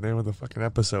 that's the name of the fucking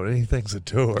episode. Anything's a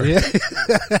tour. Yeah.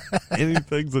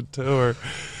 Anything's a tour.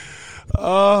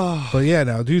 Oh. But yeah,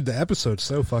 now, dude, the episode's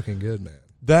so fucking good, man.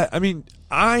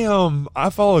 I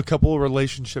follow a couple of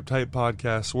relationship type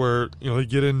podcasts where they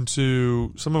get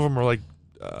into, some of them are like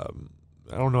I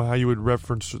don't know how you would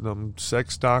reference them,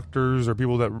 sex doctors or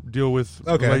people that deal with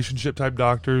relationship type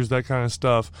doctors, that kind of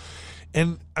stuff.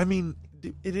 And I mean,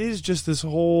 it is just this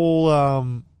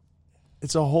whole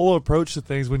it's a whole approach to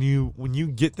things. When you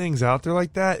get things out there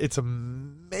like that, it's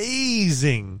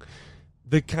amazing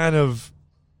the kind of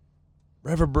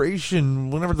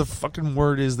reverberation, whatever the fucking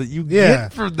word is, that you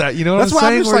get from that. You know what I'm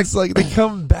saying? I'm just like they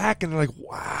come back and they're like,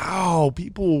 wow,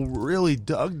 people really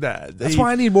dug that. That's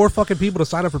why I need more fucking people to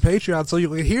sign up for Patreon so you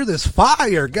can hear this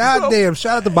fire. Goddamn.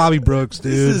 Shout out to Bobby Brooks,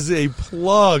 dude. This is a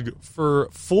plug for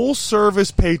full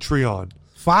service Patreon.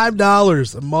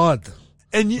 $5 a month.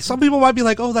 And some people might be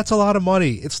like, oh, that's a lot of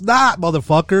money. It's not,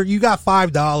 motherfucker. You got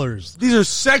 $5. These are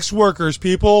sex workers,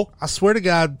 people. I swear to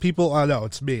God, people, no,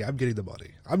 it's me. I'm getting the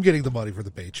money. I'm getting the money for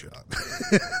the Patreon.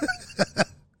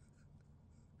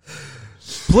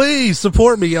 Please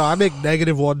support me. I make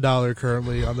negative $1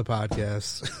 currently on the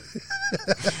podcast.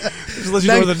 Just let you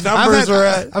know where the numbers are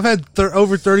at. I've had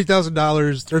over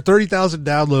 $30,000 or 30,000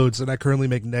 downloads, and I currently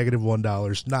make negative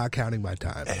 $1, not counting my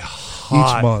time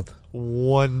each month.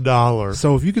 $1.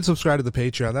 So if you could subscribe to the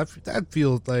Patreon, that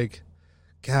feels like,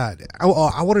 God. I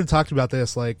wanted to talk about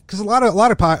this, like, because a lot of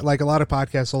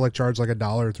podcasts will like charge like $1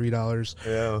 or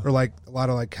 $3, or like a lot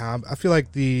of like I feel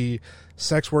like the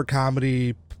sex work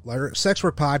comedy, like sex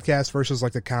work podcast versus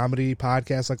like the comedy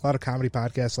podcast, like a lot of comedy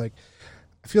podcasts, like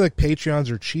I feel like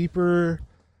Patreons are cheaper.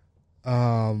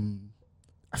 I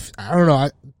don't know.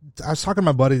 I was talking to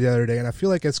my buddy the other day, and I feel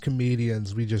like as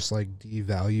comedians, we just like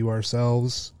devalue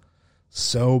ourselves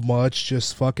so much,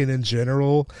 just fucking in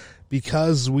general,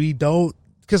 because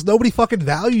nobody fucking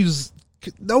values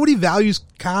nobody values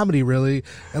comedy really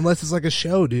unless it's like a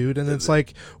show, dude. And it's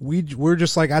like we're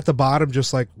just like at the bottom,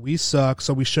 just like we suck,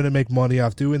 so we shouldn't make money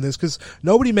off doing this because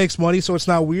nobody makes money, so it's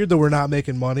not weird that we're not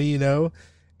making money, you know.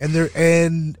 And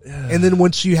then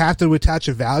once you have to attach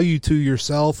a value to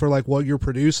yourself or like what you're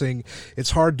producing, it's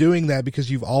hard doing that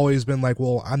because you've always been like,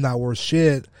 well, I'm not worth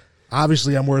shit.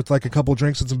 Obviously, I'm worth like a couple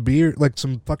drinks and some beer, like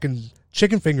some fucking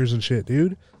chicken fingers and shit,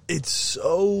 dude. It's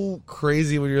so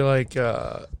crazy when you're like,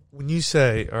 when you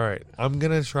say, all right, I'm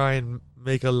going to try and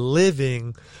make a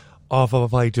living off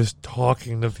of like just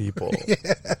talking to people.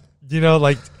 Yeah. You know,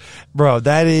 like, bro,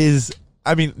 that is,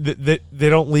 I mean, they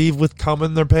don't leave with cum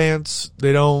in their pants.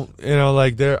 They don't, you know,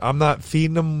 like I'm not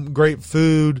feeding them great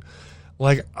food.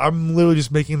 Like I'm literally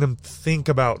just making them think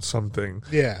about something.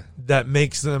 Yeah. That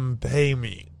makes them pay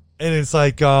me. And it's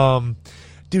like,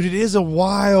 dude, it is a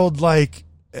wild, like,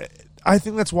 I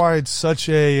think that's why it's such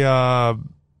a,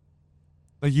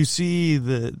 like you see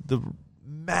the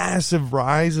massive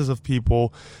rises of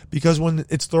people because when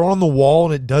it's thrown on the wall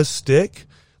and it does stick,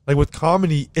 like with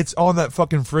comedy, it's on that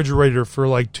fucking refrigerator for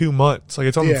like 2 months. Like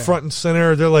it's on the front and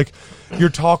center. They're like, you're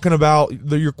talking about,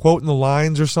 you're quoting the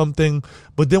lines or something.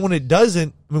 But then when it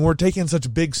doesn't, I mean, we're taking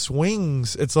such big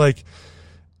swings. It's like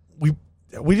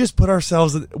we just put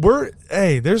ourselves,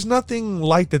 there's nothing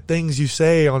like the things you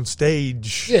say on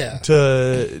stage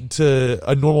to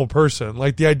a normal person.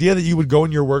 Like the idea that you would go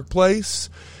in your workplace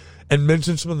and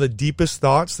mention some of the deepest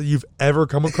thoughts that you've ever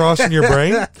come across in your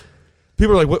brain.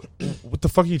 People are like, what the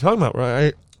fuck are you talking about?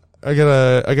 Right? I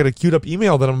got a queued up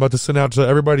email that I'm about to send out to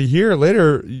everybody here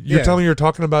later. You're telling me you're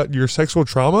talking about your sexual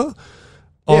trauma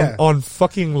on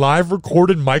fucking live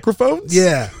recorded microphones?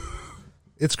 Yeah.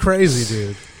 It's crazy,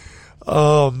 dude.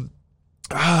 I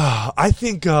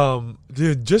think,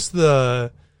 dude, just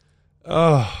I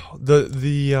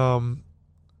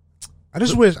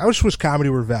just wish comedy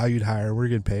were valued higher. We're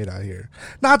getting paid out here.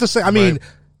 Not to say, I mean,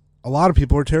 a lot of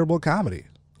people are terrible at comedy.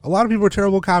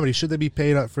 Should they be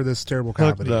paid up for this terrible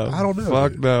comedy? No. I don't know.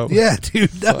 Fuck dude. no. Yeah,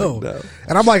 dude, no. Fuck no.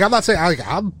 And I'm like, I'm not saying I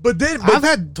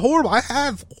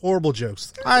have horrible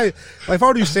jokes. If I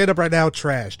were to do stand up right now,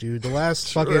 trash, dude. The last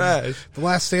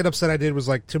stand up set I did was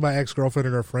like to my ex girlfriend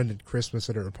and her friend at Christmas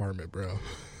at her apartment, bro.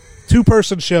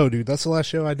 2-person show, dude. That's the last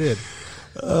show I did.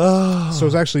 So it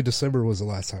was actually December was the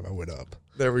last time I went up.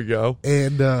 There we go.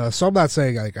 And so I'm not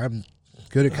saying like I'm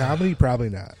good at comedy, probably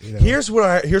not. You know? Here's what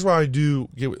I do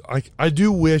get. Like I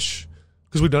do wish,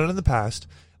 because we've done it in the past.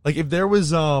 Like if there was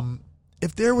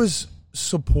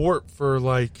support for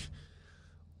like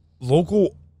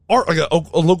local art, like a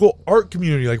local art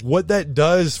community, like what that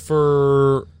does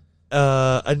for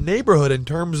a neighborhood in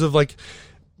terms of like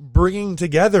bringing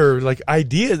together like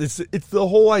ideas. It's the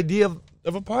whole idea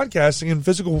of a podcasting in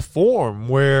physical form,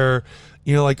 where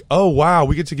you know, like, oh wow,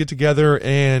 we get together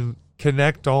and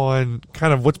connect on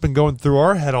kind of what's been going through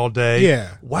our head all day. Yeah.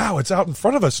 Wow, it's out in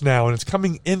front of us now and it's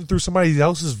coming in through somebody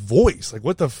else's voice. Like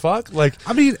what the fuck? Like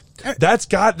I mean that's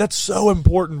so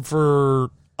important for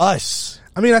us.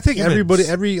 I mean, I think humans.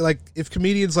 if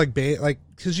comedians like band, like,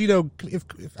 cause you know, if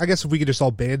I guess if we could just all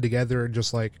band together and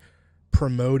just like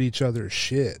promote each other's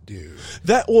shit, dude.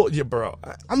 Bro.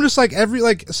 I'm just like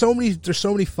there's so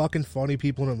many fucking funny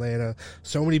people in Atlanta.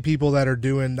 So many people that are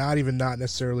doing not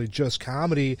necessarily just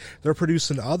comedy. They're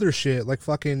producing other shit. Like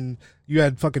fucking, you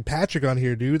had fucking Patrick on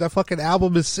here, dude. That fucking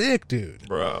album is sick, dude.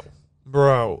 Bro.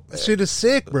 That shit is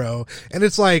sick, bro. And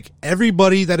it's like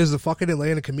everybody that is a fucking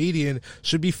Atlanta comedian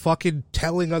should be fucking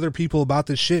telling other people about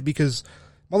this shit because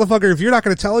motherfucker, if you're not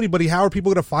going to tell anybody, how are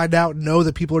people going to find out and know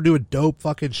that people are doing dope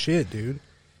fucking shit, dude?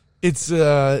 It's,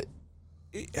 it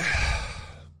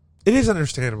is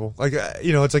understandable. Like,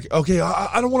 you know, it's like, okay,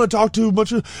 I don't want to talk too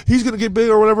much. He's going to get big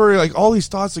or whatever. Like, all these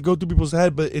thoughts that go through people's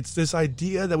head, but it's this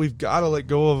idea that we've got to let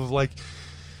go of, like,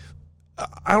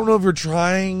 I don't know if you're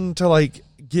trying to, like,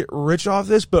 get rich off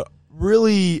this, but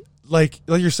really, like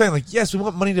you're saying, like, yes, we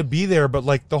want money to be there, but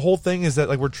like the whole thing is that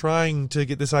like we're trying to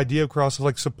get this idea across of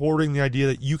like supporting the idea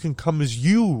that you can come as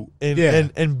you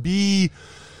and be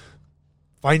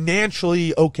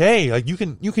financially okay. Like you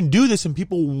can do this, and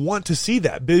people want to see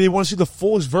that. They want to see the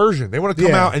fullest version. They want to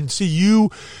come out and see you,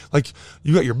 like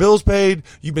you got your bills paid.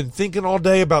 You've been thinking all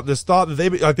day about this thought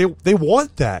that they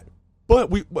want that. But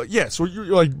so you're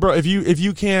like, bro, if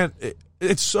you can't.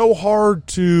 It's so hard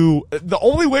to. The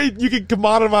only way you can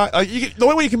commodify, the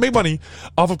only way you can make money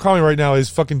off of comedy right now is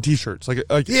fucking t-shirts. Like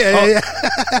bro.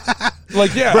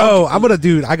 I'm gonna,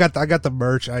 dude. I got the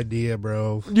merch idea,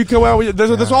 bro. You come out.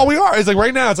 That's all we are. It's like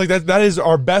right now. It's like that is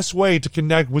our best way to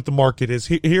connect with the market. Is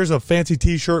here's a fancy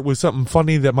t-shirt with something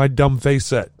funny that my dumb face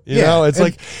said. You know, it's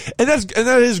like, and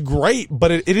that is great.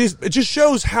 But it just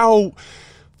shows how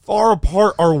far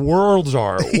apart our worlds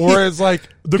are. Whereas like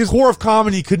the core of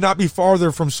comedy could not be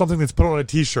farther from something that's put on a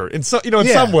t-shirt. In some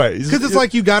ways. Because it's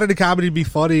like you got into comedy to be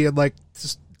funny and like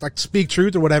just like speak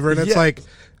truth or whatever. And it's like,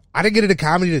 I didn't get into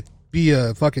comedy to be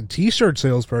a fucking t-shirt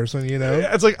salesperson, you know?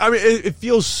 It's like, I mean, it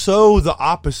feels so the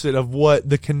opposite of what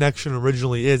the connection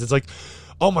originally is. It's like,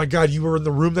 oh my God, you were in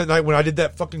the room that night when I did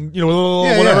that fucking,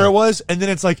 whatever it was. And then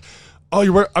it's like, oh,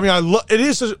 you're wearing, I mean, it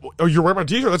is, you're wearing my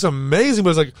t-shirt. That's amazing.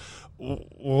 But it's like,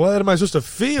 what am I supposed to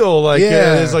feel? Like,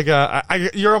 it's like,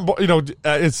 you're on,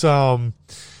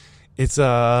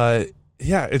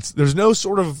 there's no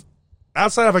sort of,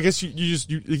 outside of, I guess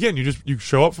you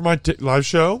show up for my live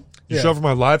show. You show up for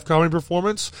my live comedy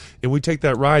performance, and we take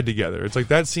that ride together. It's like,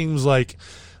 that seems like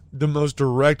the most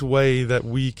direct way that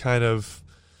we kind of,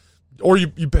 or you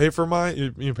pay for my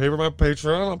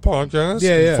Patreon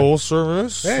podcast, full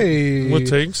service, with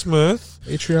Tank Smith,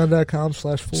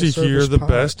 Patreon.com/full to hear the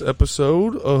best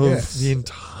episode of the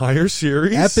entire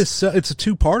series. It's a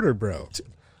 2-parter, bro.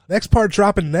 Next part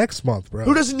dropping next month, bro.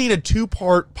 Who doesn't need a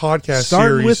 2-part podcast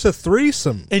Starting series? with a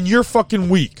threesome in your fucking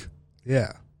week.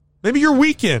 Yeah. Maybe your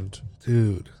weekend.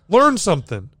 Dude. Learn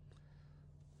something.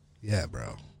 Yeah,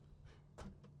 bro.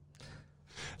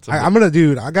 I'm gonna,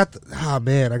 dude. I got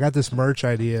this merch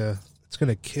idea. It's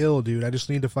gonna kill, dude. I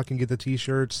just need to fucking get the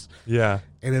t-shirts. Yeah,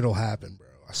 and it'll happen, bro.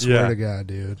 I swear to God,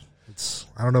 dude.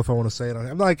 I don't know if I want to say it on.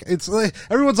 I'm like, it's like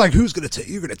everyone's like, who's gonna take?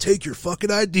 You're gonna take your fucking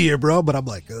idea, bro. But I'm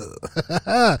like,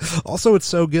 also, it's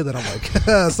so good that I'm like,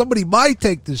 somebody might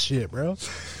take this shit, bro.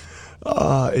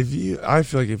 I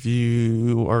feel like if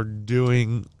you're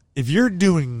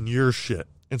doing your shit,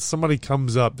 and somebody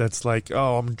comes up that's like,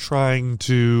 oh,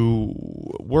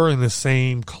 we're in the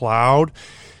same cloud.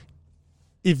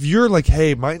 If you're like,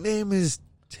 hey, my name is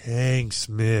Tank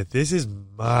Smith, this is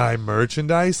my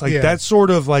merchandise, like that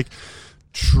sort of like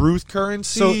truth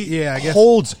currency I guess,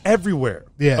 holds everywhere.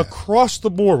 Yeah. Across the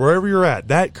board, wherever you're at,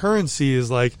 that currency is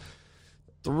like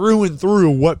through and through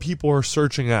what people are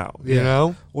searching out, you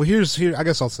know? Well, here, I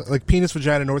guess I'll say, like, Penis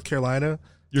Vagina, North Carolina,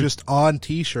 just on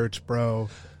t-shirts, bro.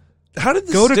 How did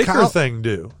the sticker thing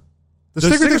do? The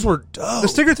stickers were dope. The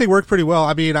sticker thing worked pretty well.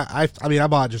 I mean, I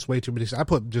bought just way too many. I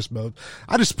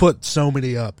just put so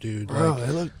many up, dude. Bro,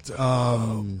 they looked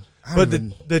but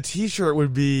the t-shirt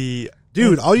would be,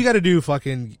 dude, all you got to do,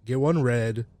 fucking get one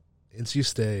red, NC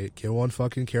State, get one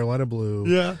fucking Carolina blue.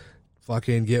 Yeah.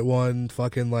 Fucking get one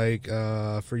fucking like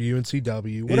for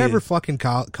UNCW, whatever fucking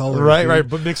color. Right,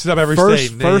 but mix it up every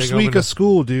state. First week of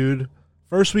school, dude.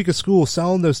 First week of school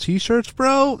selling those t-shirts,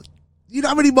 bro. You know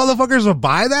how many motherfuckers will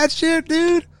buy that shit,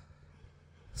 dude?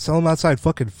 Sell them outside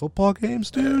fucking football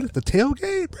games, dude. The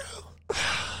tailgate, bro.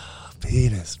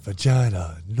 Penis,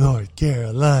 vagina, North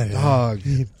Carolina. Dog.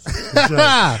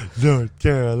 North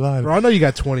Carolina. Bro, I know you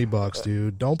got $20,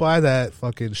 dude. Don't buy that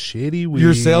fucking shitty weed.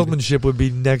 Your salesmanship would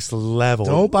be next level.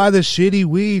 Don't buy the shitty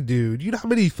weed, dude. You know how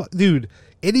many dude,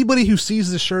 anybody who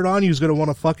sees this shirt on you is going to want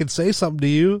to fucking say something to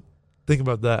you. Think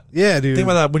about that. Yeah, dude. Think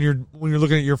about that when you're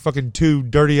looking at your fucking 2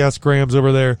 dirty ass grams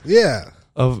over there. Yeah.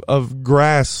 Of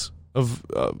grass, of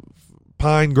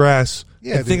pine grass.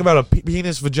 Yeah. And think about a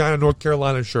Penis Vagina North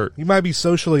Carolina shirt. You might be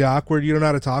socially awkward. You don't know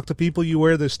how to talk to people. You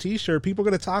wear this t-shirt. People are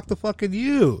going to talk to fucking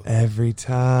you every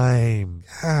time.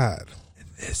 God. And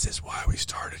this is why we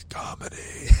started comedy.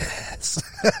 Yes.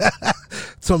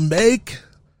 To make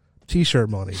t-shirt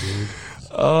money, dude.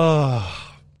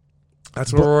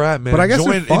 That's where we're at, man. But I guess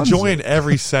enjoying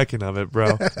every second of it,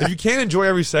 bro. If you can't enjoy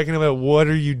every second of it, what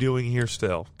are you doing here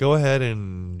still? Go ahead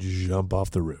and jump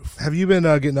off the roof. Have you been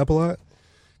getting up a lot?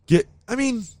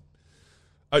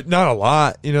 Not a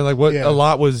lot. You know, like a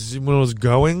lot was when it was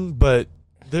going, but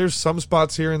there's some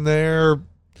spots here and there.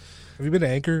 Have you been to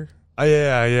Anchor?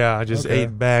 Yeah. I just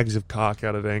ate bags of cock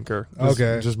out at Anchor.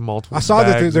 Just multiple. I saw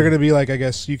that they're going to be like, I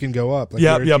guess you can go up. Like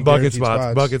bucket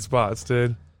spots,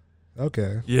 dude.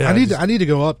 Okay. Yeah. I need to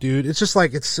go up, dude. It's just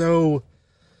like, it seems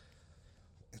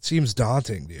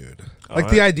daunting, dude. Like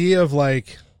the idea of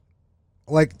like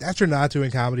after not doing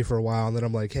comedy for a while, and then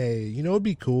I'm like, hey, you know, it'd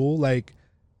be cool. Like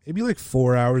maybe like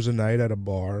 4 hours a night at a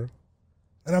bar.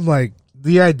 And I'm like,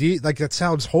 the idea, like, that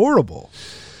sounds horrible.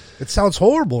 It sounds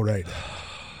horrible right now.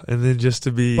 And then just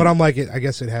to be, but I'm like, I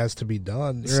guess it has to be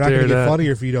done. You're not going to get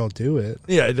funnier if you don't do it.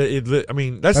 Yeah, I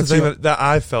mean, that's the thing that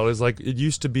I felt is like, it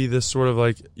used to be this sort of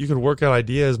like, you could work out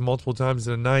ideas multiple times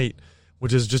in a night,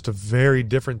 which is just a very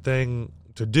different thing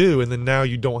to do. And then now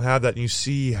you don't have that, and you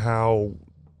see how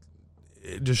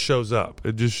it just shows up.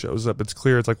 It's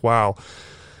clear. It's like, wow,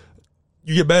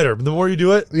 you get better. The more you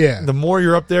do it, the more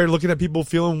you're up there looking at people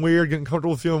feeling weird, getting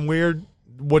comfortable feeling weird.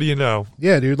 What do you know?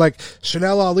 Yeah, dude. Like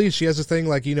Chanel Ali, she has this thing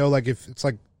like, you know, like if it's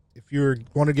like if you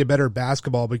want to get better at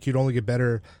basketball, but you'd only get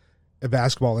better at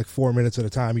basketball like 4 minutes at a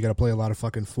time, you got to play a lot of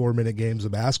fucking 4-minute games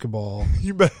of basketball.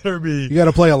 You better be. You got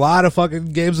to play a lot of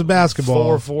fucking games of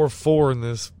basketball. 4 in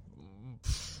this.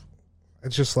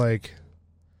 It's just like,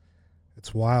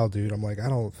 it's wild, dude. I'm like, I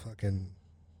don't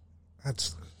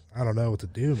know what to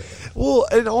do, man. Well,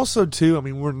 and also too, I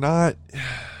mean,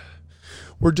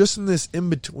 we're just in this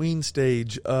in-between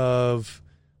stage of,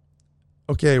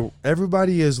 okay,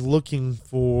 everybody is looking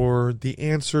for the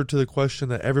answer to the question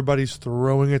that everybody's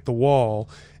throwing at the wall.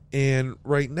 And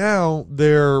right now,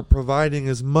 they're providing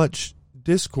as much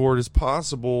discord as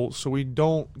possible so we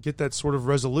don't get that sort of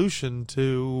resolution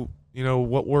to,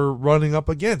 what we're running up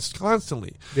against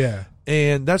constantly. Yeah.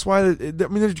 And that's why,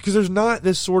 because there's not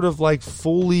this sort of like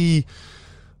fully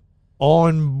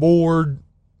on board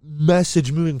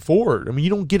message moving forward. I mean, you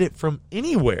don't get it from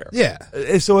anywhere. Yeah.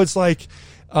 So it's like,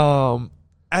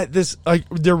 at this, like,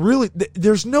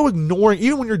 there's no ignoring,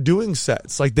 even when you're doing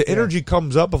sets, like the energy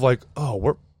comes up of like,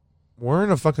 oh, we're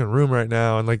in a fucking room right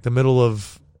now in like the middle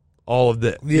of all of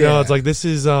this. It's like, this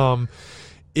is,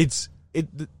 it's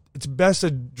best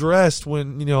addressed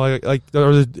when,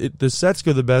 the sets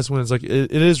go the best when it's like,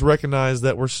 it is recognized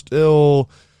that we're still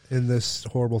in this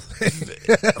horrible thing.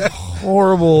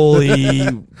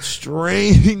 Horribly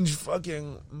strange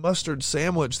fucking mustard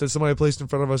sandwich that somebody placed in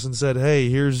front of us and said, hey,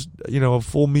 here's, a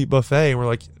full meat buffet. And we're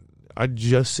like, I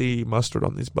just see mustard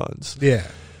on these buns. Yeah.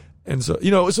 And so,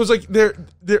 so it's like there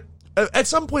at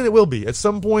some point it will be. At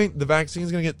some point the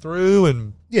vaccine's going to get through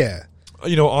and yeah.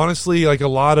 Honestly, like a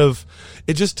lot of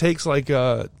it just takes like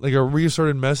a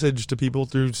reasserted message to people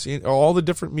through seeing all the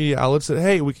different media outlets that,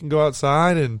 hey, we can go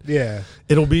outside and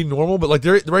it'll be normal. But like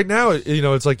right now,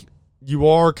 it's like you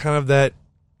are kind of that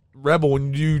rebel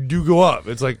when you do go up.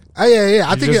 It's like,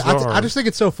 I just think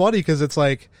it's so funny because it's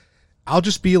like I'll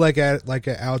just be like at like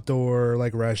an outdoor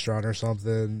like restaurant or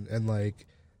something, and like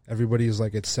everybody's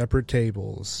like at separate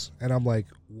tables, and I'm like,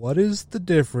 what is the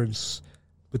difference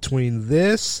between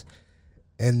this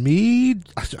and me?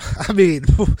 I mean,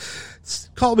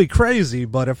 call me crazy,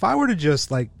 but if I were to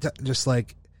just like,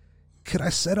 could I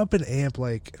set up an amp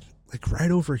like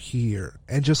right over here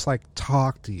and just like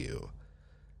talk to you?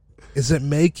 Is it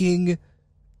making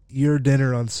your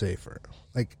dinner unsafer?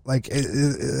 Like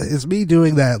is me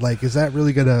doing that? Like, is that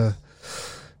really gonna?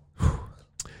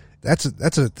 That's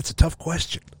a tough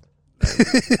question.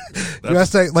 You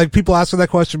ask that, like, people asking that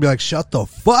question, be like, shut the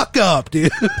fuck up,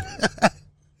 dude.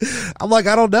 I'm like,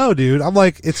 I don't know, dude. I'm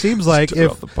like, it seems like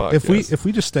if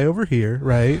we just stay over here,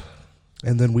 right,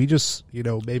 and then we just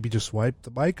maybe just wipe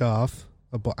the mic off.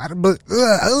 I'm not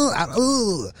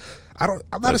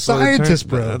a scientist,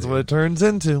 bro. That's what it turns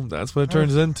into.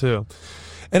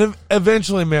 And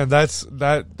eventually, man,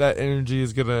 that energy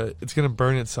is gonna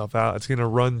burn itself out. It's gonna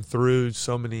run through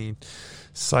so many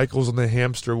cycles on the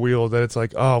hamster wheel that it's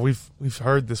like, oh, we've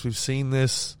heard this, we've seen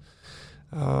this.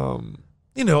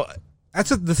 That's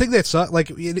the thing that sucks.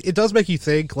 Like, it does make you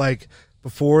think, like,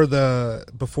 before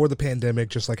the pandemic,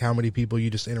 just like how many people you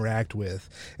just interact with.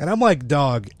 And I'm like,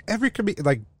 dog,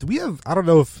 like, do we have? I don't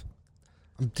know if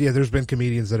there's been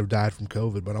comedians that have died from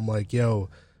COVID, but I'm like, yo,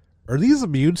 are these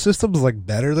immune systems like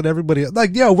better than everybody else?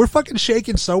 Like, yo, we're fucking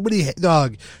shaking so many,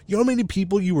 dog. You know how many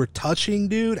people you were touching,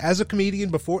 dude, as a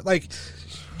comedian before? Like,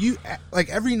 you, like,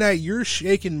 every night you're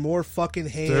shaking more fucking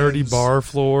hands. Dirty bar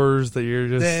floors that you're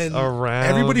just around.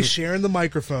 Everybody's sharing the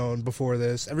microphone before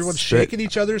this. Everyone's shaking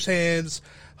each other's hands,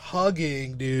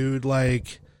 hugging, dude.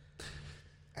 Like,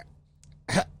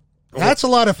 that's a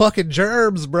lot of fucking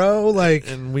germs, bro. Like,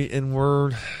 we're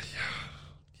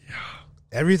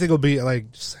everything will be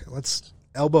like, just, let's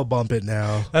elbow bump it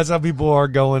now. That's how people are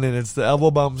going, and it's the elbow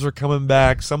bumps are coming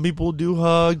back. Some people do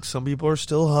hug. Some people are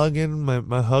still hugging.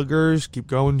 My huggers keep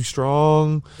going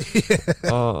strong.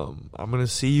 I'm gonna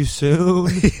see you soon.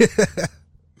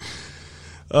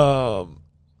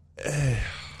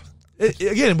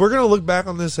 Again, we're gonna look back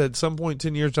on this at some point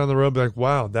 10 years down the road, and be like,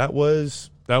 wow, that was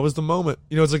the moment.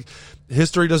 It's like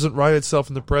history doesn't write itself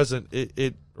in the present.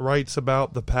 It writes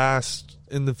about the past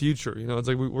in the future. It's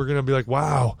like we're gonna be like,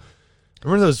 wow.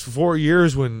 Remember those 4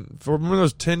 years remember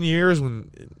those 10 years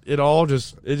when it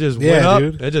just went up?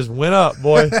 Dude. It just went up,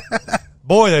 boy.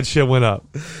 Boy, that shit went up.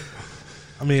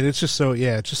 I mean, it's just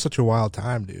it's just such a wild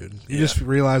time, dude. You just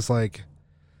realize, like,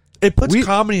 it puts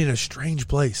comedy in a strange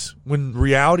place when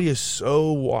reality is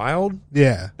so wild.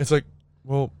 Yeah. It's like,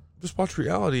 well, just watch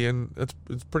reality and it's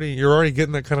pretty, you're already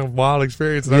getting that kind of wild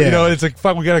experience. It's like,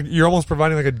 fuck, you're almost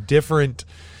providing like a different.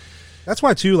 That's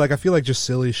why, too, like, I feel like just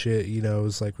silly shit,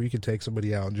 is like where you can take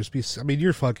somebody out and just be, I mean,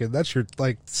 that's your,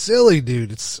 like, silly,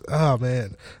 dude. It's, oh,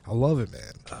 man. I love it,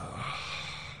 man.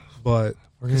 But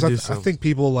We're gonna do I some. think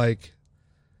people like.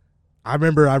 I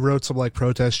remember I wrote some like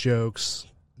protest jokes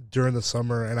during the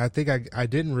summer, and I think I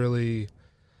didn't really.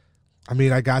 I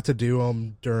mean, I got to do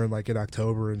them during like in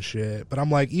October and shit. But I'm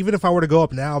like, even if I were to go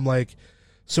up now, I'm like,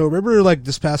 so remember like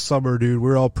this past summer, dude, we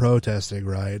were all protesting,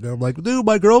 right? And I'm like, dude,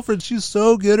 my girlfriend, she's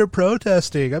so good at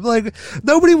protesting. I'm like,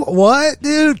 nobody, what,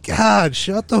 dude? God,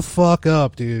 shut the fuck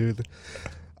up, dude.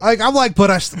 Like I'm like, but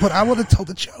I want to tell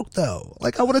the joke though.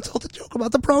 Like I want to tell the joke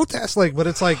about the protest. Like, but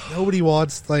it's like nobody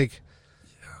wants like.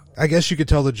 I guess you could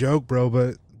tell the joke, bro,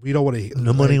 but we don't want to.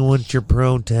 Nobody wants your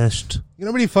protest. You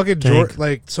know how many fucking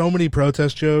like so many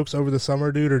protest jokes over the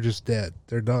summer, dude, are just dead.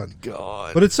 They're done.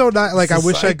 God, but it's so not like I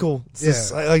wish cycle.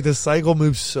 Like the cycle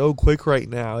moves so quick right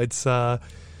now. It's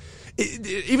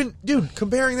even dude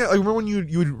comparing that. Like remember when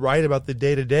you would write about the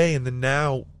day to day, and then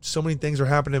now so many things are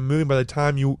happening and moving. By the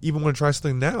time you even want to try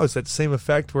something now, it's that same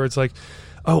effect where it's like,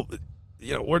 oh,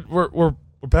 you know, we're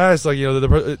past like you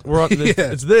know we're on,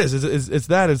 it's this it's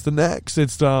that it's the next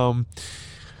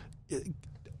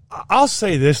I'll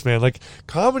say this, man, like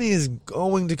comedy is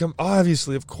going to come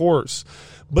obviously of course,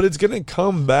 but it's gonna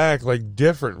come back like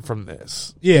different from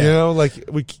this. You know, like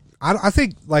I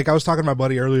think like I was talking to my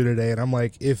buddy earlier today, and I'm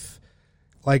like, if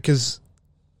like because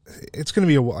it's gonna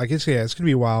be it's gonna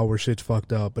be a while where shit's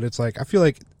fucked up, but it's like I feel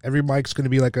like every mic's gonna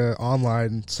be like a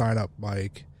online sign up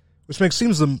mic. Which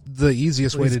seems the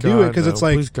easiest way to do it because it's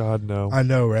like, please God no. I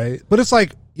know, right? But it's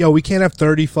like, yo, we can't have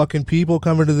 30 fucking people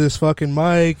coming to this fucking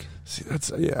mic. See,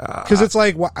 that's because it's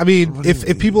like, I mean,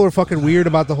 if people are fucking weird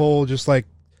about the whole just like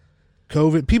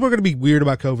COVID, people are gonna be weird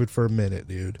about COVID for a minute,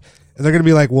 dude, and they're gonna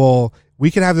be like, well, we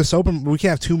can have this open, we can't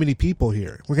have too many people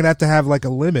here. We're gonna have like a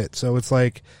limit. So it's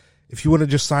like, if you want to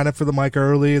just sign up for the mic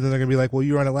early, and then they're gonna be like, well,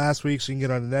 you were on it last week, so you can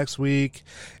get on it next week,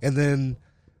 and then.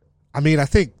 I mean,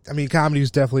 comedy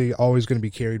is definitely always going to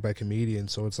be carried by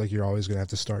comedians, so it's like you're always going to have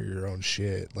to start your own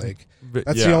shit. Like,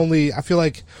 that's the only, I feel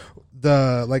like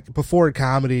before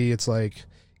comedy, it's like,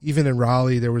 even in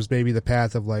Raleigh, there was maybe the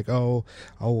path of like, oh,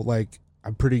 like,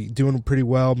 I'm doing pretty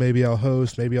well, maybe I'll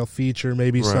host, maybe I'll feature,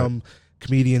 maybe some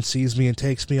comedian sees me and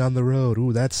takes me on the road.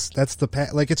 Ooh, that's the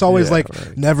path. Like, it's always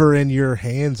never in your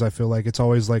hands, I feel like. It's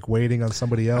always like waiting on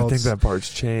somebody else. I think that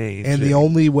part's changed. And the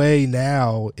only way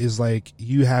now is like,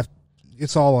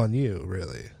 it's all on you,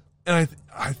 really. And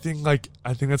I think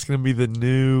that's going to be the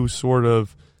new sort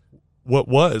of what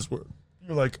was. Where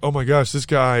you're like, oh my gosh, this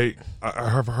guy, I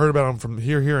have heard about him from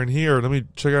here, and here. Let me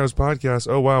check out his podcast.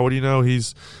 Oh wow, what do you know?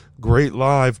 He's great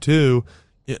live too.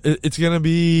 It's going to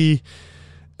be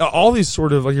all these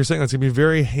sort of, like you're saying, it's going to be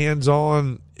very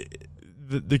hands-on.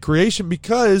 The creation,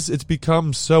 because it's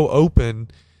become so open.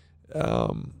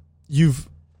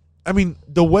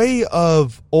 The way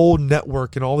of old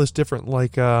network and all this different,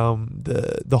 like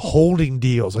the holding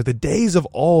deals, like the days of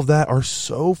all of that are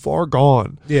so far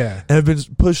gone. Yeah. And have been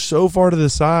pushed so far to the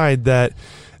side that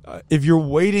if you're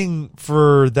waiting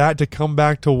for that to come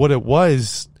back to what it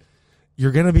was,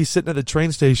 you're going to be sitting at the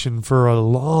train station for a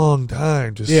long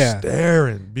time just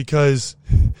staring because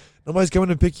nobody's coming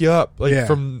to pick you up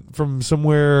from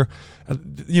somewhere.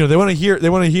 You know, they want to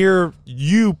hear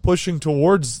you pushing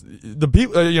towards the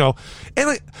people, and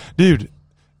like, dude,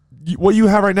 what you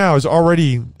have right now is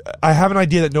already, I have an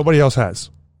idea that nobody else has.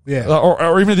 Yeah.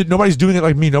 Or even if nobody's doing it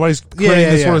like me. Nobody's creating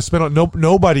this sort of spin on,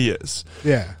 nobody is.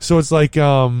 Yeah. So it's like,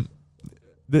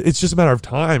 it's just a matter of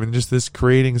time and just this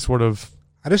creating sort of,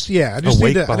 I just need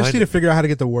to figure out how to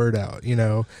get the word out,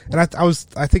 and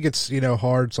I think it's,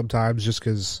 hard sometimes just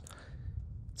because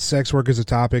sex work is a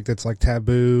topic that's like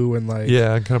taboo and like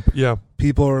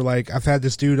people are like, I've had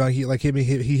this dude on, he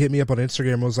hit me up on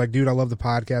Instagram and was like, dude, I love the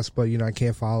podcast, but I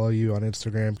can't follow you on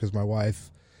Instagram because my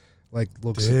wife like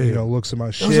looks at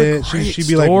my shit. She'd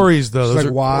be like, stories though. Those like,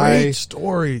 are why great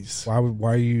stories?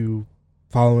 Why are you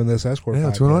following this escort podcast?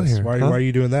 What's going on here? Why are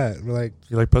you doing that? And we're like,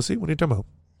 you like pussy? What are you talking about?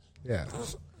 Yeah.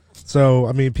 So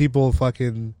I mean,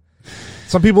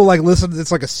 some people like listen.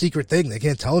 It's like a secret thing they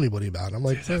can't tell anybody about. I'm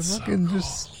like, that's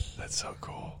so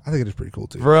cool. I think it is pretty cool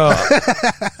too, bro.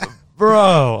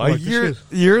 Like,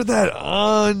 you're that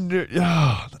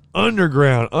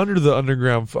underground, under the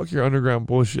underground. Fuck your underground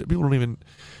bullshit. People don't even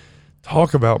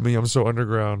talk about me. I'm so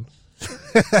underground,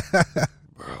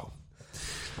 bro.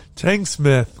 Tank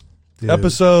Smith, dude.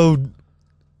 Episode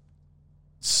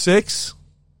 6.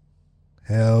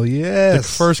 Hell yes. The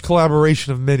first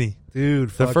collaboration of many. Dude,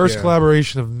 the first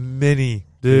collaboration of many,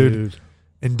 dude.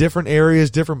 In different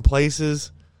areas, different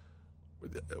places.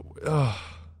 Dude,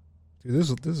 this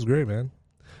is great, man.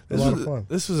 A lot of fun.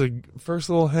 This was a first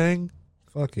little hang.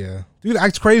 Fuck yeah. Dude,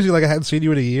 it's crazy like I hadn't seen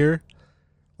you in a year.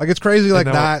 Like it's crazy like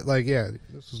not like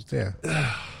this is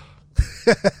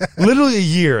Literally a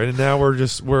year, and now we're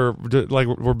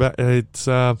back. It's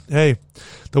hey,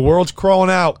 the world's crawling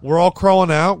out. We're all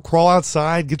crawling out. Crawl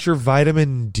outside. Get your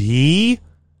vitamin D.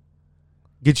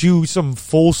 Get you some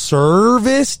full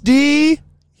service D.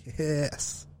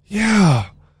 Yes. Yeah.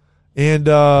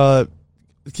 And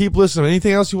keep listening.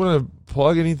 Anything else you want to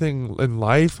plug? Anything in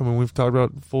life? I mean, we've talked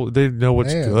about they know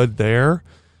what's good there.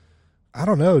 I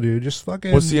don't know, dude. Just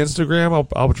fucking. What's the Instagram?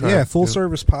 I'll try. Yeah, Full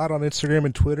Service Pod on Instagram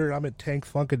and Twitter. I'm at Tank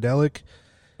Funkadelic.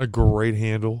 A great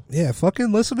handle. Yeah,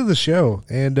 fucking listen to the show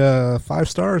and 5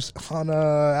 stars on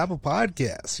Apple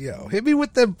Podcasts. Yo, hit me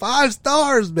with them 5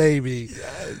 stars, baby.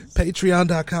 Yes.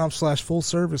 Patreon.com/Full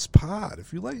Service Pod.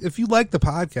 If you like the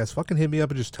podcast, fucking hit me up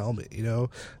and just tell me. You know,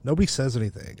 nobody says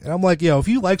anything, and I'm like, yo, if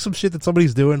you like some shit that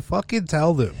somebody's doing, fucking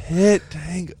tell them. Hit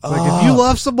Tank up. Like if you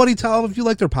love somebody, tell them. If you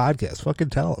like their podcast, fucking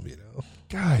tell them. You know.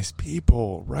 Guys,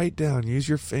 people, write down, use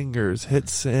your fingers, hit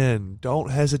send.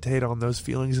 Don't hesitate on those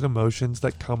feelings and emotions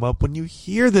that come up when you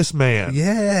hear this man.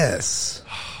 Yes.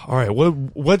 All right,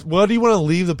 what do you want to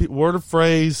leave the word or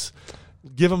phrase?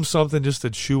 Give them something just to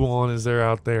chew on as they're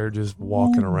out there just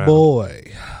walking around.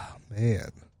 Boy,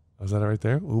 man. Was that right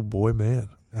there? Ooh, boy, man.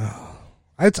 Oh.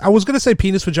 I was going to say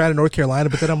penis, vagina, North Carolina,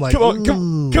 but then I'm like, come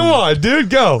on, dude,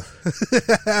 go.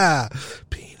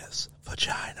 Penis,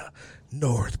 vagina,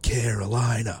 North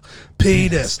Carolina.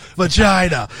 Penis,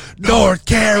 vagina, North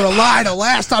Carolina.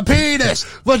 Last time, penis,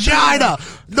 vagina,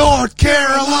 North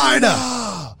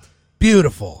Carolina.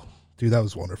 Beautiful. Dude, that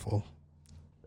was wonderful.